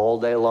on all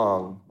day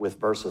long with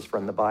verses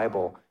from the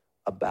Bible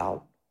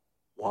about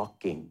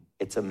walking.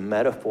 It's a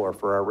metaphor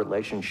for our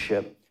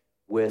relationship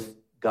with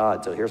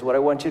God. So here's what I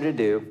want you to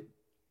do.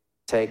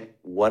 Take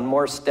one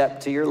more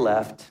step to your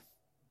left,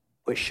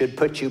 which should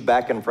put you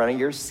back in front of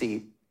your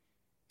seat.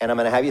 And I'm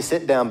going to have you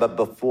sit down, but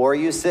before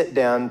you sit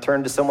down,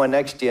 turn to someone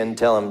next to you and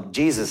tell them,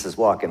 Jesus is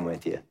walking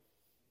with you.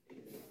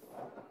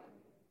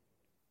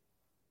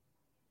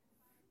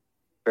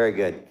 Very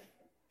good.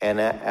 And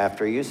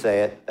after you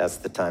say it, that's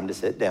the time to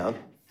sit down.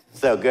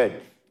 So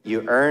good.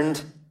 You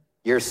earned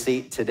your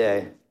seat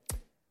today.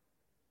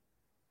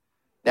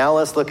 Now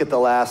let's look at the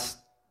last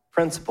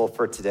principle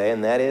for today,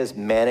 and that is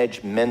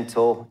manage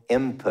mental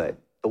input.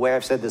 The way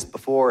I've said this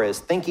before is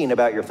thinking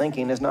about your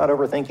thinking is not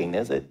overthinking,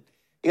 is it?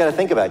 You got to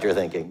think about your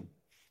thinking,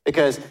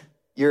 because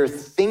your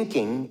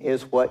thinking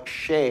is what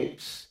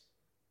shapes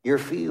your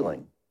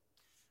feeling.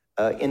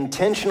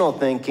 Intentional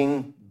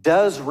thinking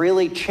does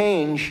really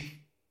change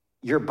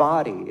your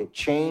body. It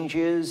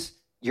changes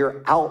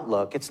your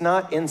outlook. It's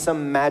not in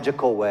some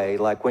magical way,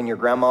 like when your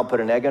grandma put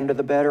an egg under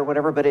the bed or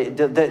whatever, but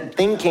the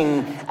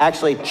thinking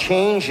actually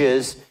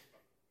changes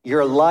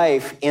your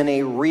life in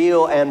a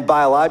real and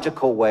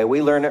biological way.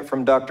 We learn it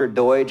from Dr.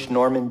 Deutsch,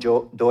 Norman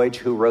Deutsch,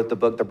 who wrote the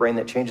book, The Brain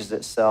That Changes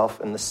Itself.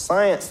 And the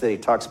science that he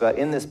talks about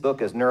in this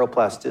book is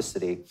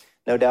neuroplasticity.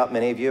 No doubt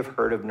many of you have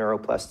heard of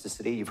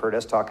neuroplasticity. You've heard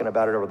us talking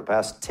about it over the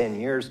past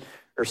 10 years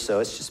or so.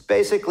 It's just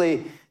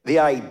basically the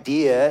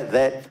idea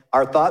that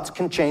our thoughts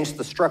can change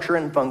the structure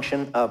and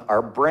function of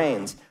our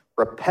brains.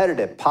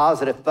 Repetitive,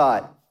 positive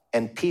thought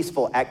and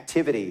peaceful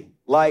activity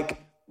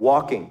like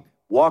walking.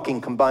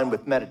 Walking combined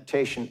with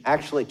meditation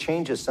actually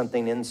changes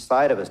something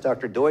inside of us.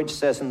 Dr. Deutsch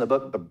says in the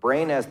book, the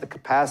brain has the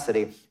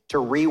capacity to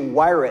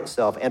rewire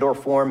itself and or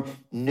form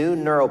new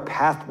neural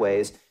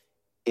pathways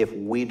if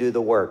we do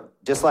the work.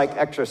 Just like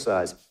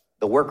exercise,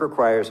 the work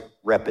requires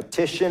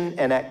repetition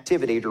and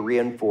activity to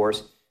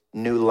reinforce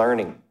new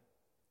learning.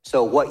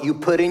 So what you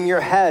put in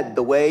your head,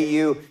 the way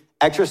you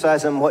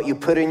exercise and what you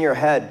put in your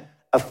head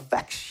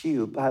affects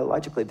you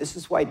biologically. This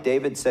is why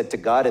David said to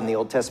God in the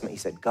Old Testament, he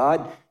said,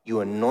 God, you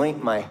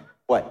anoint my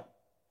what?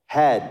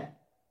 Head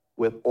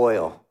with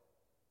oil.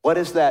 What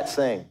is that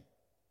saying?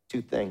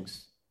 Two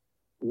things.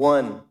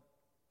 One,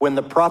 when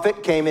the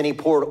prophet came and he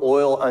poured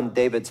oil on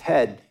David's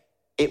head,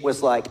 it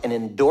was like an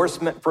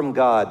endorsement from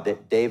God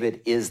that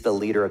David is the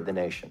leader of the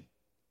nation.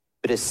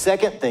 But his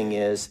second thing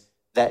is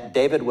that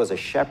David was a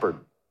shepherd,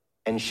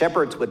 and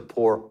shepherds would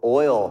pour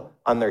oil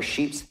on their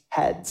sheep's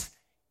heads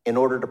in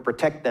order to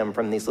protect them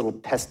from these little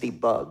pesky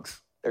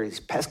bugs. There are these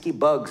pesky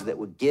bugs that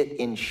would get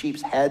in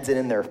sheep's heads and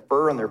in their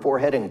fur and their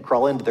forehead and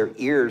crawl into their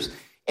ears,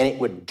 and it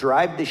would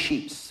drive the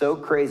sheep so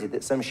crazy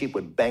that some sheep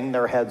would bang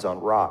their heads on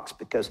rocks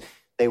because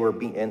they were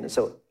being, and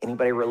so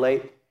anybody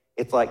relate?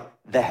 It's like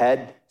the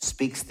head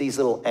speaks these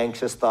little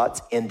anxious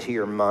thoughts into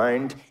your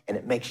mind, and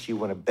it makes you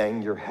want to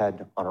bang your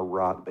head on a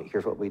rock. But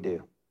here's what we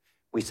do.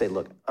 We say,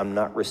 look, I'm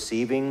not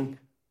receiving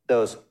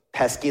those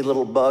pesky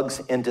little bugs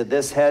into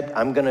this head.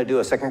 I'm going to do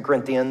a 2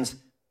 Corinthians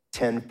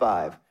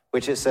 10:5,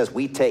 which it says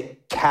we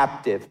take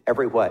captive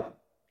every what?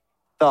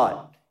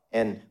 Thought,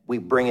 and we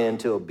bring it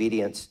into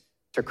obedience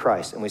to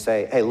Christ. And we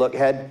say, hey, look,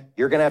 head,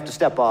 you're going to have to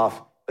step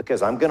off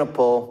because I'm going to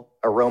pull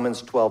a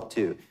Romans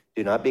 12:2.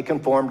 Do not be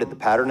conformed to the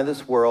pattern of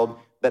this world,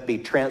 but be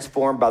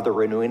transformed by the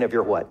renewing of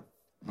your what?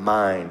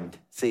 Mind.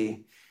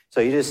 See? So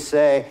you just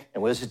say,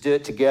 and we'll just do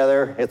it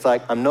together. It's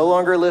like, I'm no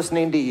longer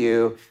listening to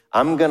you.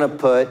 I'm going to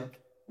put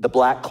the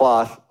black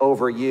cloth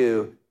over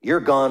you. You're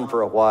gone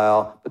for a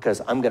while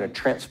because I'm going to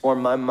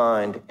transform my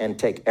mind and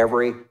take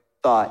every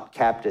thought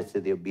captive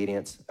to the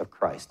obedience of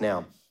Christ.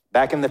 Now,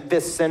 back in the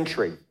 5th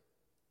century,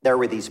 there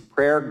were these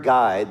prayer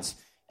guides,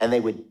 and they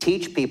would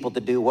teach people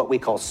to do what we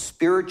call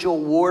spiritual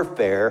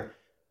warfare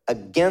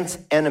against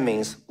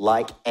enemies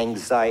like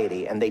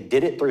anxiety. And they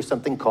did it through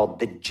something called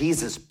the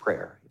Jesus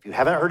Prayer. If you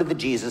haven't heard of the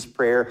Jesus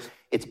Prayer,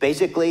 it's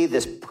basically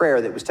this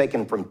prayer that was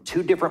taken from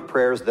 2 different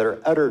prayers that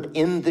are uttered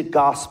in the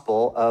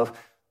Gospel of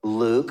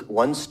Luke.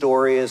 One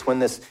story is when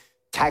this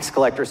tax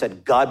collector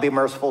said, God be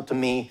merciful to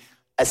me,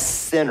 a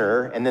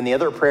sinner. And then the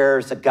other prayer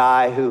is a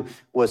guy who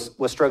was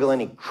struggling.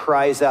 He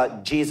cries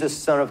out, Jesus,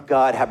 Son of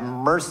God, have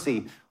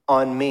mercy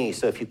on me.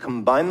 So if you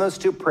combine those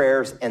 2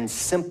 prayers and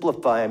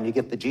simplify them, you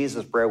get the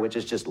Jesus Prayer, which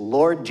is just,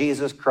 Lord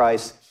Jesus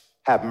Christ,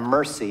 have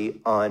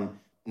mercy on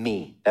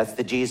me. That's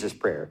the Jesus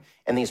Prayer.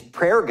 And these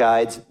prayer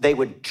guides, they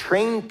would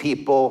train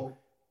people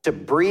to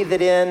breathe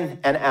it in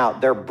and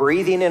out. They're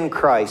breathing in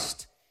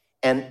Christ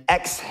and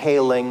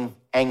exhaling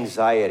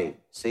anxiety.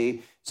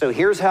 See? So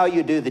here's how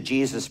you do the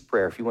Jesus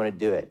Prayer if you want to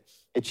do it.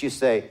 It's you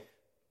say,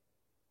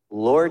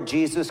 Lord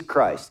Jesus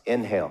Christ,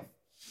 inhale.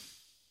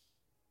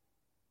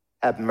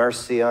 Have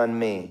mercy on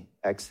me,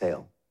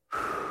 exhale.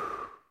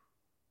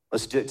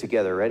 Let's do it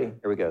together. Ready?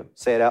 Here we go.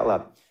 Say it out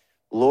loud.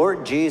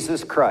 Lord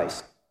Jesus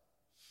Christ,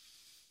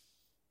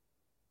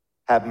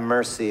 have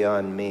mercy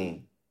on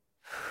me.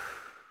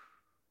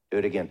 Do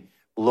it again.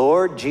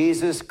 Lord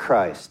Jesus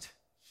Christ,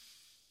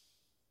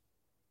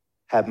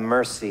 have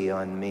mercy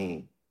on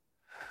me.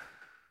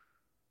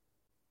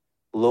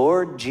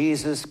 Lord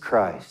Jesus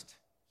Christ,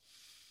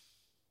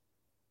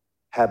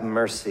 have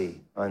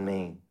mercy on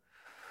me.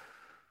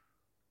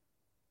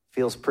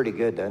 Feels pretty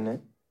good, doesn't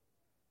it?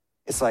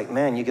 It's like,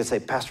 man, you could say,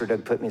 Pastor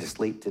Doug put me to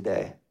sleep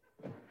today.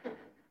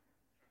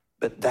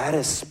 But that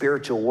is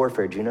spiritual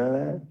warfare. Do you know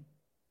that?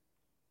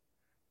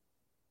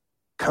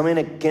 Coming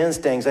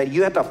against anxiety.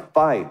 You have to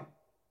fight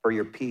for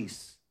your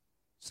peace,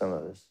 some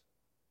of us.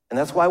 And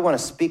that's why I want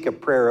to speak a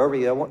prayer over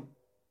you. I want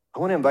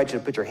to invite you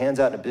to put your hands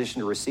out in a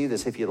position to receive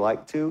this if you'd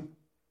like to.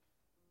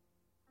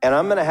 And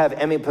I'm going to have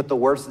Emmy put the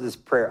words of this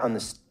prayer on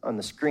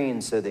the screen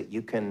so that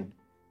you can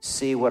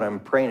see what I'm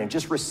praying and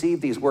just receive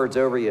these words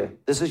over you.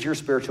 This is your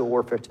spiritual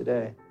warfare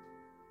today.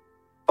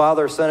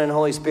 Father, Son, and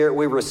Holy Spirit,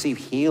 we receive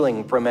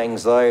healing from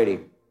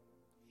anxiety.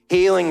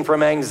 Healing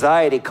from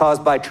anxiety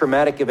caused by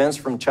traumatic events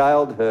from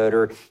childhood,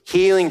 or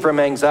healing from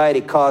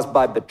anxiety caused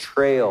by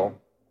betrayal.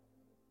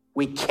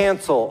 We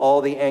cancel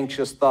all the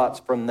anxious thoughts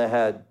from the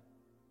head.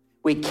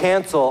 We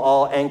cancel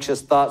all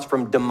anxious thoughts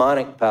from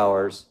demonic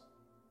powers.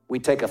 We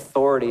take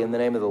authority in the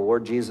name of the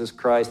Lord Jesus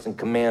Christ and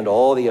command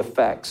all the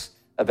effects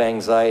of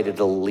anxiety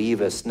to leave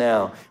us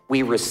now.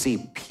 We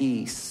receive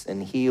peace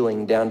and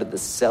healing down to the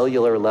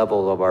cellular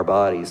level of our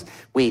bodies.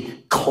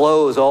 We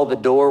close all the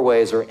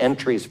doorways or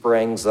entries for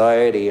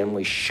anxiety and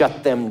we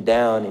shut them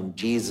down in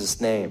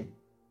Jesus' name.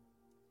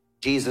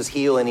 Jesus,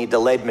 heal any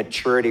delayed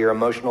maturity or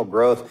emotional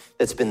growth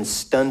that's been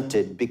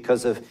stunted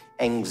because of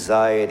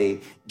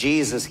anxiety.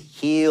 Jesus,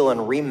 heal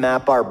and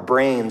remap our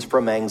brains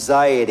from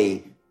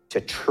anxiety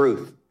to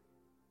truth.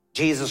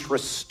 Jesus,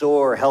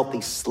 restore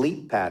healthy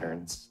sleep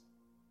patterns.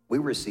 We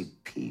receive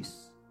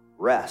peace,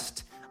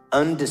 rest,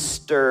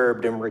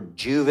 undisturbed and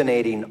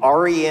rejuvenating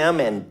REM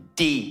and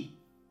deep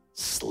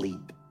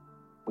sleep.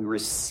 We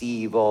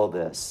receive all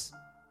this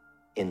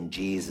in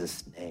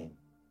Jesus' name.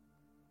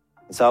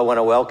 And so I want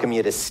to welcome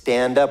you to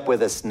stand up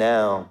with us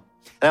now.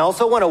 And I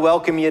also want to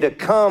welcome you to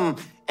come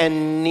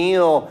and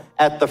kneel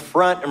at the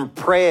front and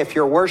pray. If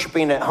you're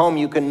worshiping at home,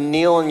 you can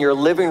kneel in your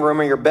living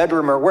room or your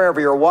bedroom or wherever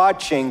you're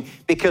watching,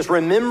 because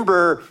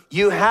remember,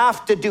 you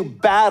have to do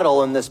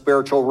battle in the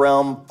spiritual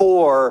realm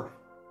for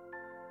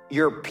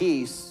your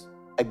peace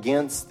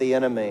against the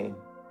enemy.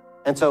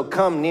 And so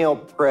come, kneel,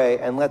 pray,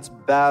 and let's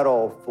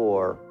battle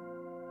for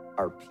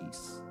our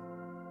peace.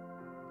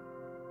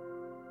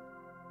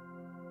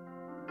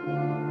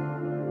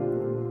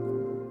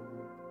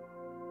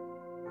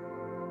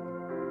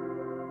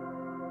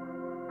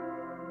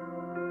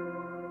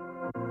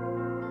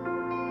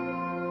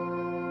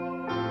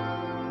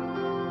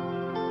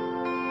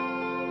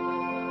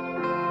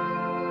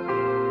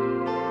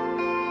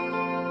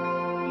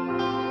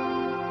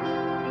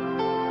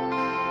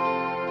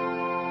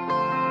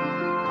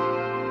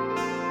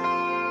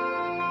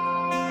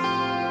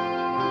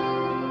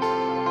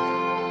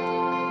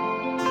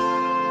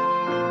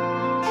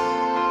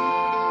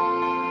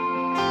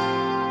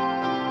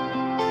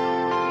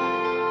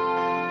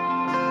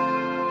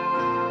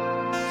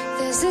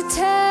 There's a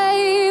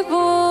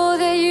table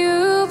that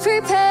you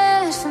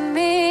prepared for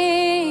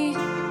me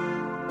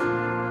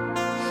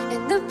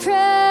in the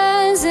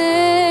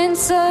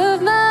presence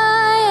of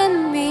my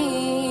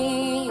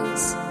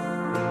enemies.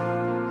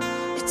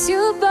 It's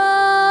your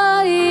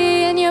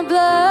body and your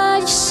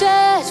blood you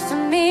shed for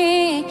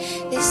me.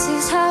 This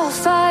is how I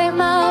fight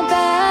my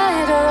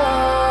battles.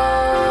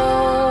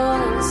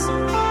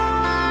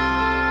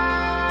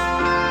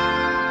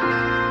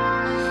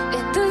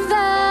 In the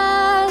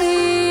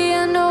valley,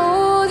 I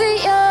know that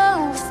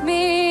you're with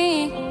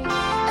me,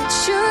 and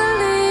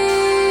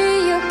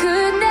surely your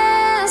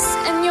goodness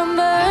and your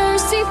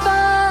mercy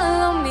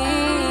follow me.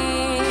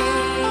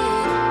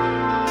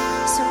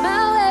 So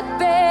my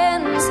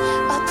weapons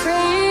are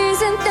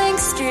praise and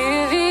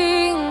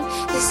thanksgiving.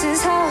 This is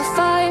how I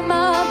fight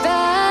my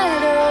battles.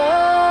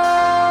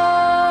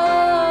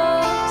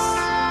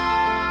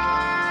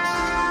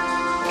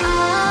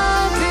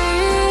 I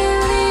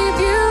believe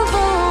you've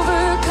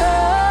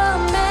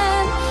overcome,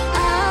 and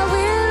I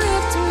will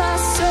lift my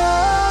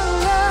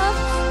song of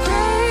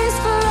praise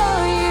for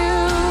all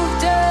you've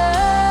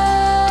done.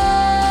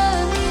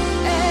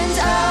 And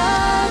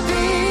I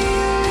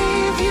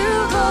believe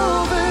you've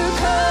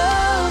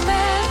overcome,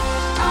 and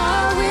I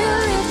will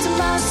lift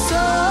my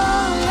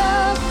song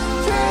of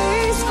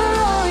praise for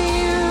all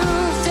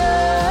you've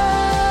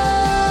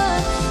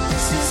done.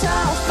 This is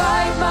how I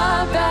fight my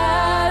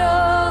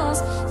battles.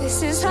 This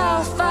is how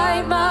I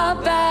fight my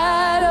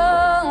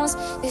battles.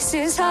 This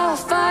is how I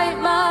fight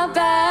my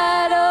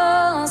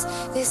battles.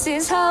 This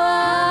is how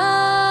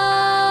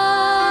I.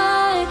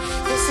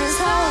 This is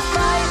how I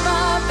fight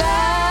my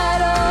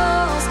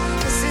battles.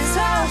 This is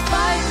how I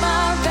fight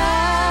my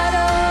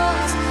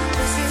battles.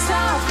 This is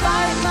how I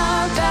fight my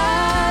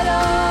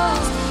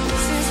battles.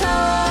 This is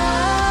how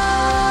I.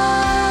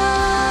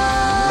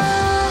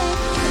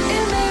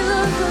 It may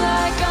look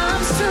like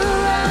I'm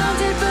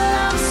surrounded, but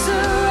I'm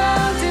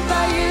surrounded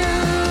by you.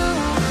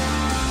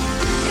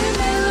 It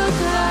may look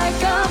like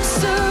I'm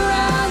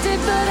surrounded,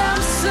 but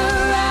I'm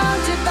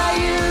surrounded by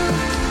you.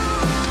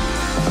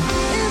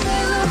 It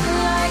may look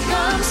like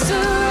I'm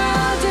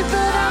surrounded,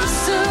 but I'm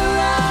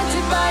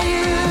surrounded by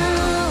you.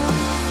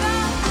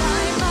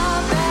 Fight my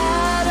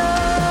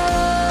battles.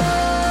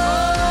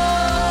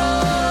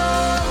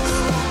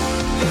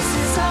 This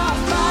is how I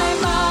fight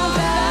my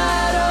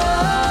battles.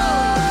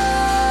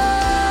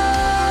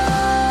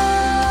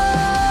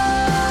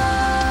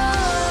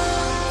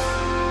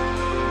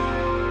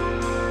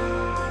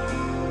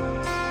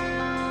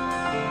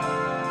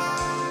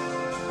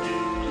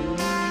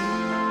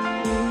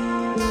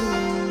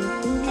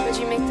 Would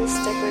you make this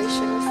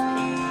declaration with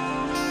me?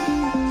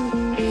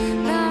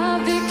 My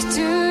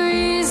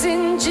victory's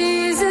in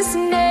Jesus'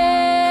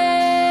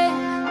 name.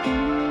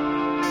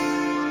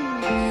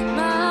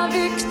 My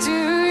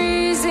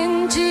victory's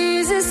in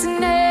Jesus'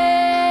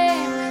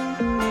 name.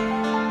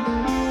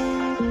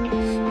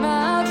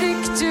 My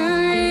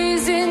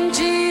victory's in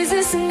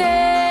Jesus' name.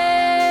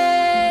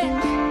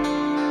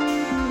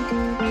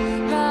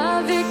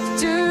 My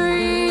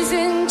victory's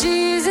in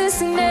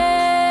Jesus' name.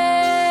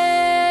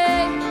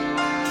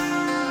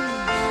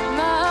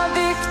 My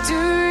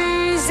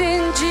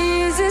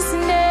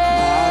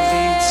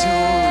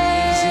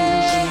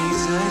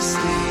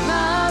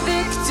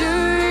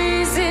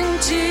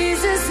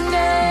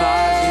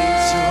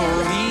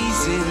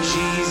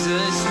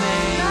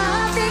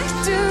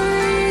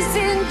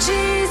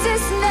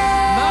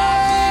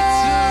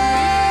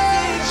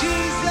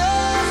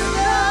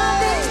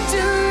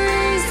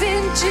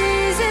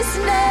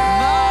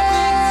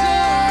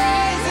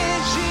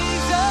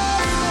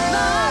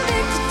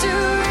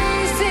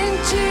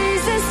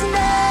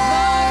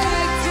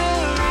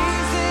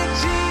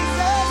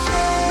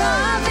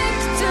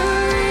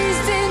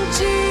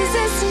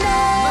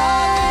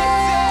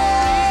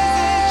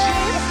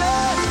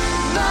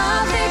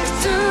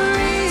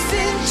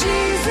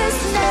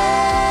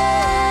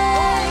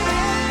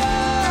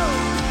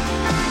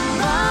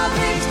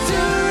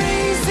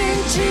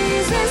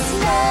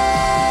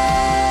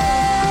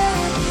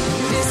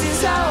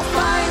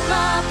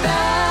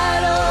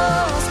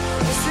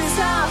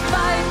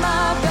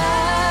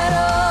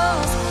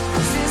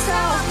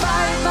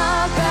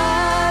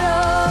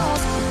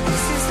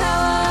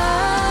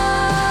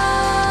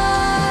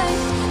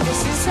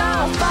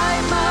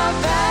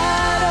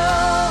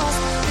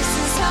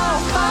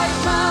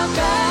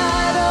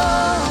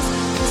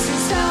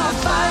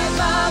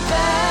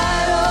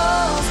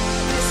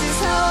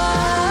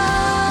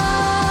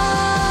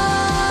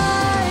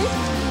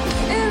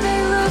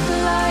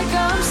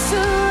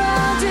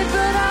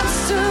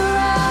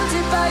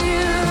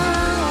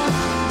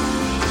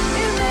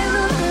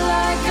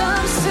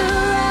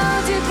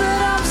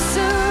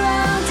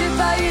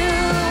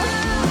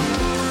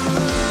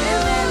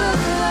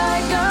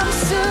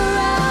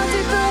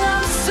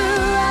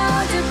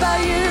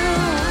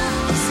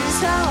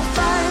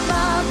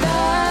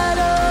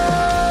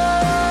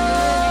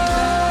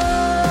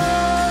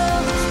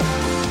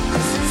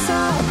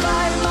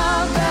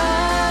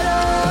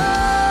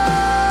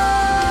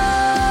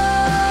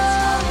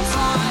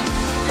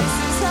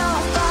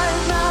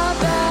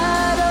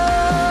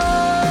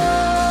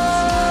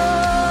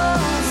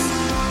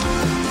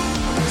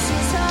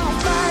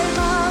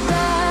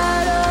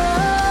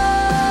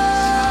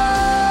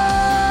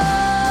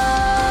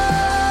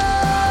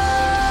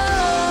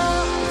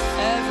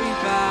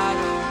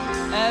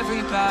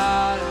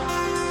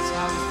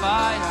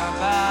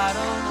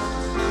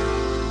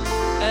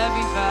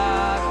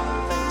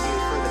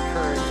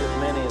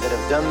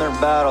done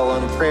their battle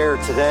in prayer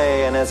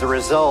today, and as a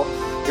result,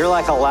 you're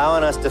like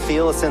allowing us to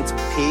feel a sense of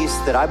peace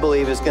that I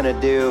believe is going to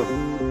do,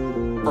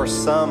 for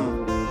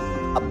some,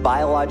 a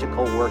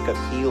biological work of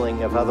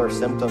healing of other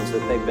symptoms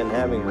that they've been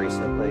having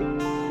recently.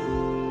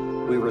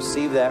 We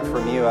receive that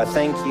from you. I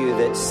thank you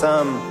that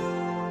some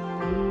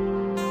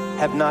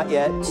have not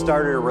yet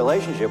started a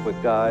relationship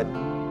with God.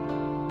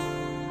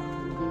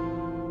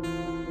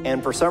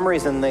 And for some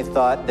reason, they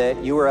thought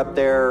that you were up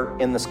there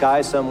in the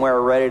sky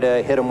somewhere ready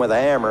to hit them with a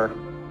hammer.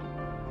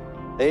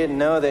 They didn't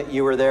know that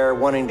you were there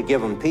wanting to give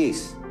them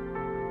peace.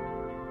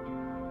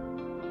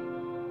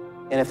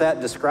 And if that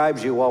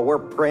describes you while we're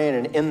praying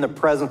and in the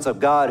presence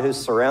of God who's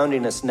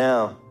surrounding us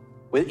now,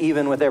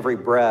 even with every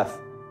breath,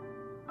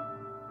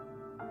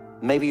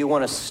 maybe you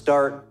want to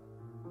start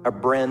a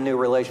brand new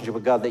relationship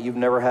with God that you've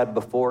never had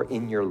before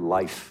in your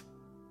life.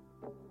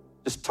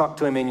 Just talk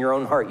to him in your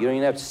own heart. You don't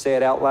even have to say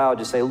it out loud.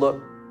 Just say,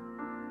 look,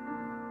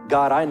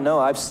 God, I know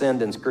I've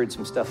sinned and screwed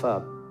some stuff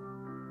up.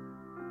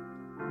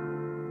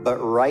 But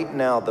right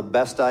now, the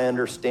best I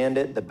understand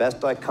it, the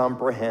best I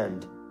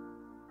comprehend,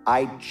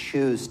 I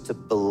choose to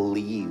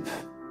believe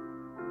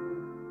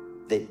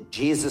that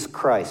Jesus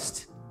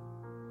Christ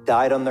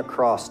died on the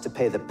cross to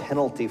pay the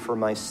penalty for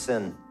my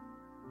sin.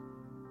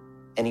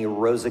 And he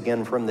rose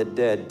again from the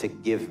dead to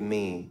give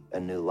me a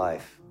new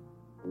life.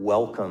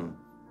 Welcome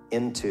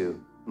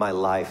into my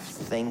life.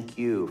 Thank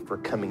you for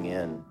coming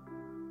in.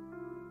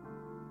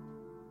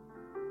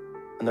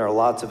 And there are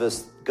lots of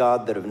us,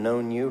 God, that have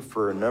known you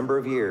for a number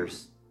of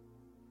years.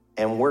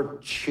 And we're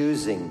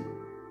choosing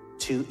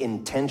to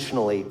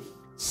intentionally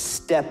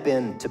step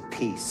into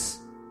peace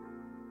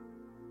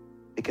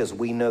because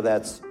we know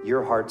that's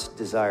your heart's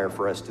desire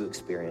for us to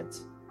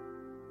experience.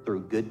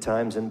 Through good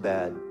times and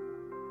bad,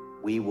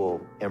 we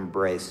will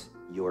embrace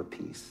your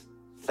peace.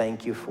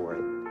 Thank you for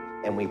it.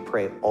 And we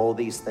pray all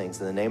these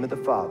things in the name of the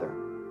Father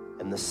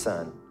and the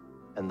Son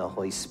and the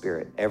Holy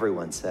Spirit.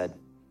 Everyone said,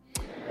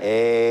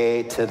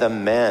 A to the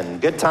men.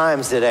 Good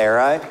times today,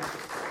 right?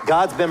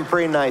 God's been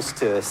pretty nice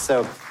to us.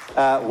 So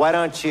why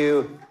don't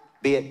you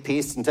be at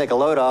peace and take a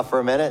load off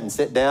for a minute and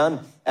sit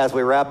down as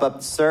we wrap up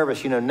the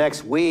service. You know,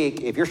 next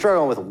week, if you're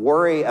struggling with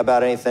worry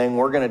about anything,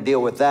 we're going to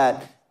deal with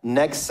that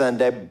next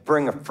Sunday.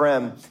 Bring a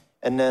friend.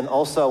 And then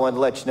also I wanted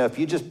to let you know, if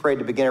you just prayed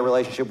to begin a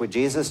relationship with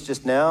Jesus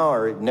just now,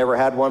 or never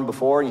had one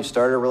before, and you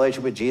started a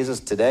relationship with Jesus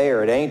today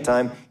or at any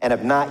time, and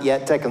have not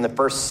yet taken the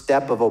first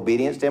step of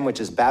obedience to him, which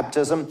is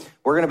baptism,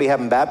 we're going to be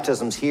having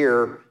baptisms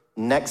here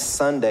next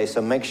Sunday,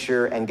 so make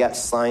sure and get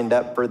signed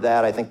up for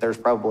that. I think there's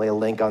probably a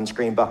link on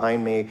screen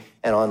behind me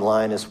and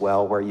online as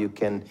well where you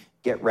can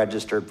get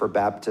registered for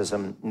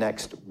baptism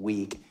next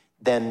week.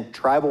 Then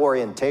tribal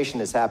orientation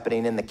is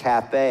happening in the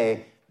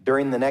cafe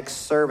during the next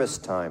service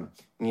time.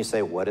 And you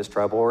say, what is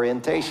tribal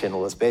orientation?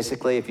 Well, it's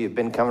basically if you've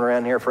been coming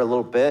around here for a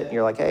little bit and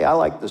you're like, hey, I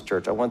like this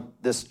church. I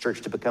want this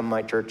church to become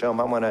my church home.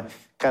 I want to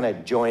kind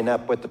of join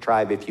up with the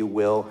tribe, if you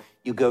will.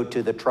 You go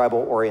to the tribal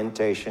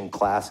orientation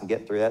class and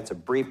get through that. It's a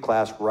brief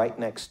class right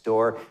next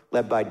door,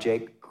 led by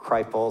Jake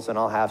Kreifels, and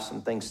I'll have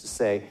some things to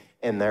say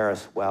in there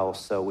as well.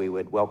 So we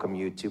would welcome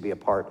you to be a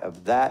part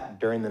of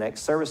that during the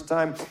next service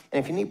time.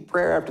 And if you need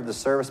prayer after the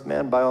service,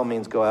 man, by all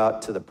means, go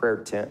out to the prayer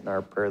tent, and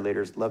our prayer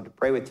leaders love to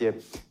pray with you.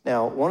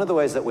 Now, one of the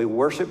ways that we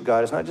worship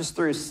God is not just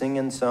through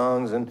singing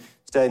songs and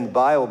studying the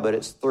Bible, but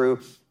it's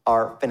through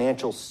our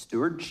financial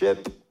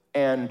stewardship.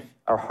 And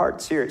our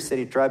hearts here at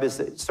City Tribe is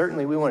that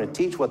certainly we want to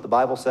teach what the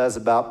Bible says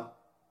about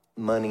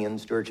money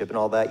and stewardship and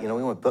all that. You know,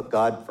 we want to put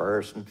God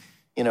first and,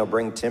 you know,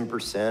 bring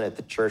 10% at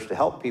the church to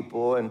help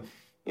people. And,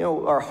 you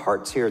know, our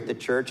hearts here at the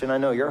church, and I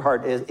know your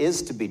heart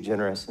is to be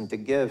generous and to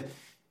give.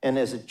 And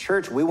as a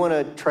church, we want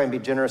to try and be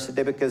generous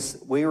today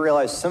because we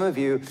realize some of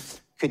you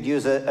could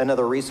use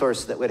another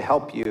resource that would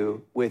help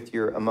you with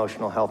your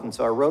emotional health. And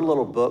so I wrote a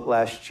little book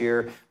last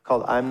year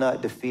called I'm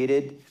Not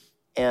Defeated.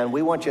 And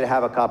we want you to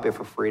have a copy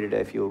for free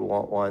today if you would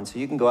want one. So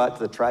you can go out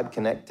to the Tribe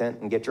Connect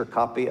tent and get your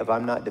copy of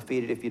I'm Not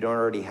Defeated if you don't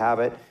already have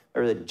it.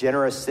 There's a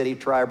generous City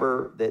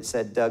Triber that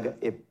said, Doug,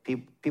 if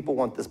people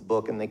want this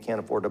book and they can't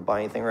afford to buy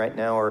anything right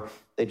now, or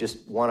they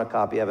just want a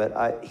copy of it,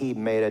 he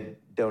made a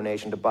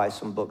donation to buy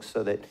some books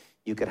so that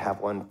you could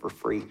have one for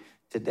free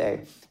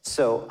today.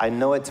 So I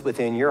know it's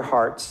within your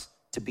hearts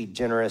to be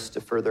generous to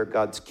further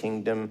God's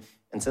kingdom.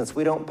 And since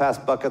we don't pass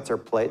buckets or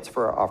plates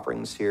for our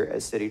offerings here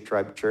at City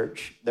Tribe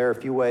Church, there are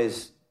a few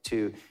ways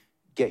to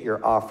get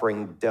your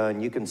offering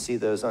done. You can see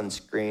those on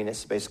screen.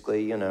 It's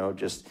basically, you know,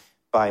 just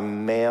by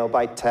mail,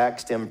 by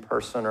text, in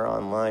person, or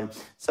online.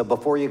 So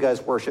before you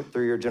guys worship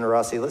through your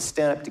generosity, let's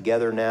stand up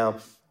together now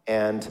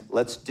and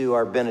let's do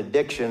our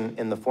benediction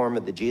in the form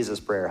of the Jesus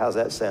prayer. How's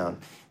that sound?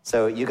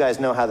 So you guys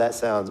know how that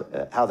sounds,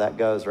 how that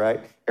goes,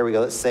 right? Here we go.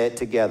 Let's say it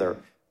together.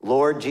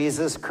 Lord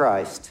Jesus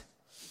Christ,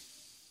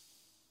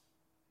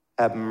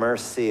 have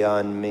mercy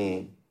on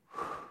me.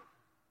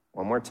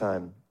 One more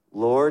time.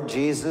 Lord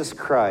Jesus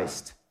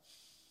Christ,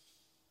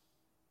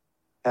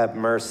 have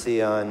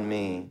mercy on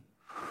me.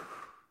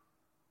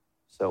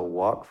 So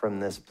walk from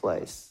this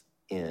place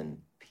in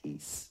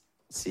peace.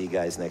 See you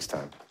guys next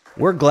time.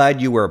 We're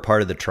glad you were a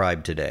part of the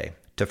tribe today.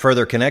 To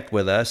further connect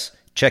with us,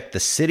 Check the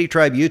City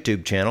Tribe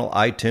YouTube channel,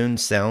 iTunes,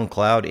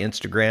 SoundCloud,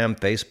 Instagram,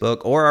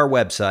 Facebook, or our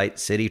website,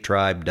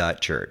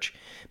 citytribe.church.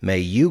 May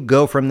you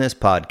go from this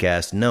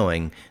podcast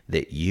knowing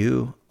that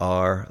you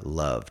are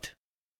loved.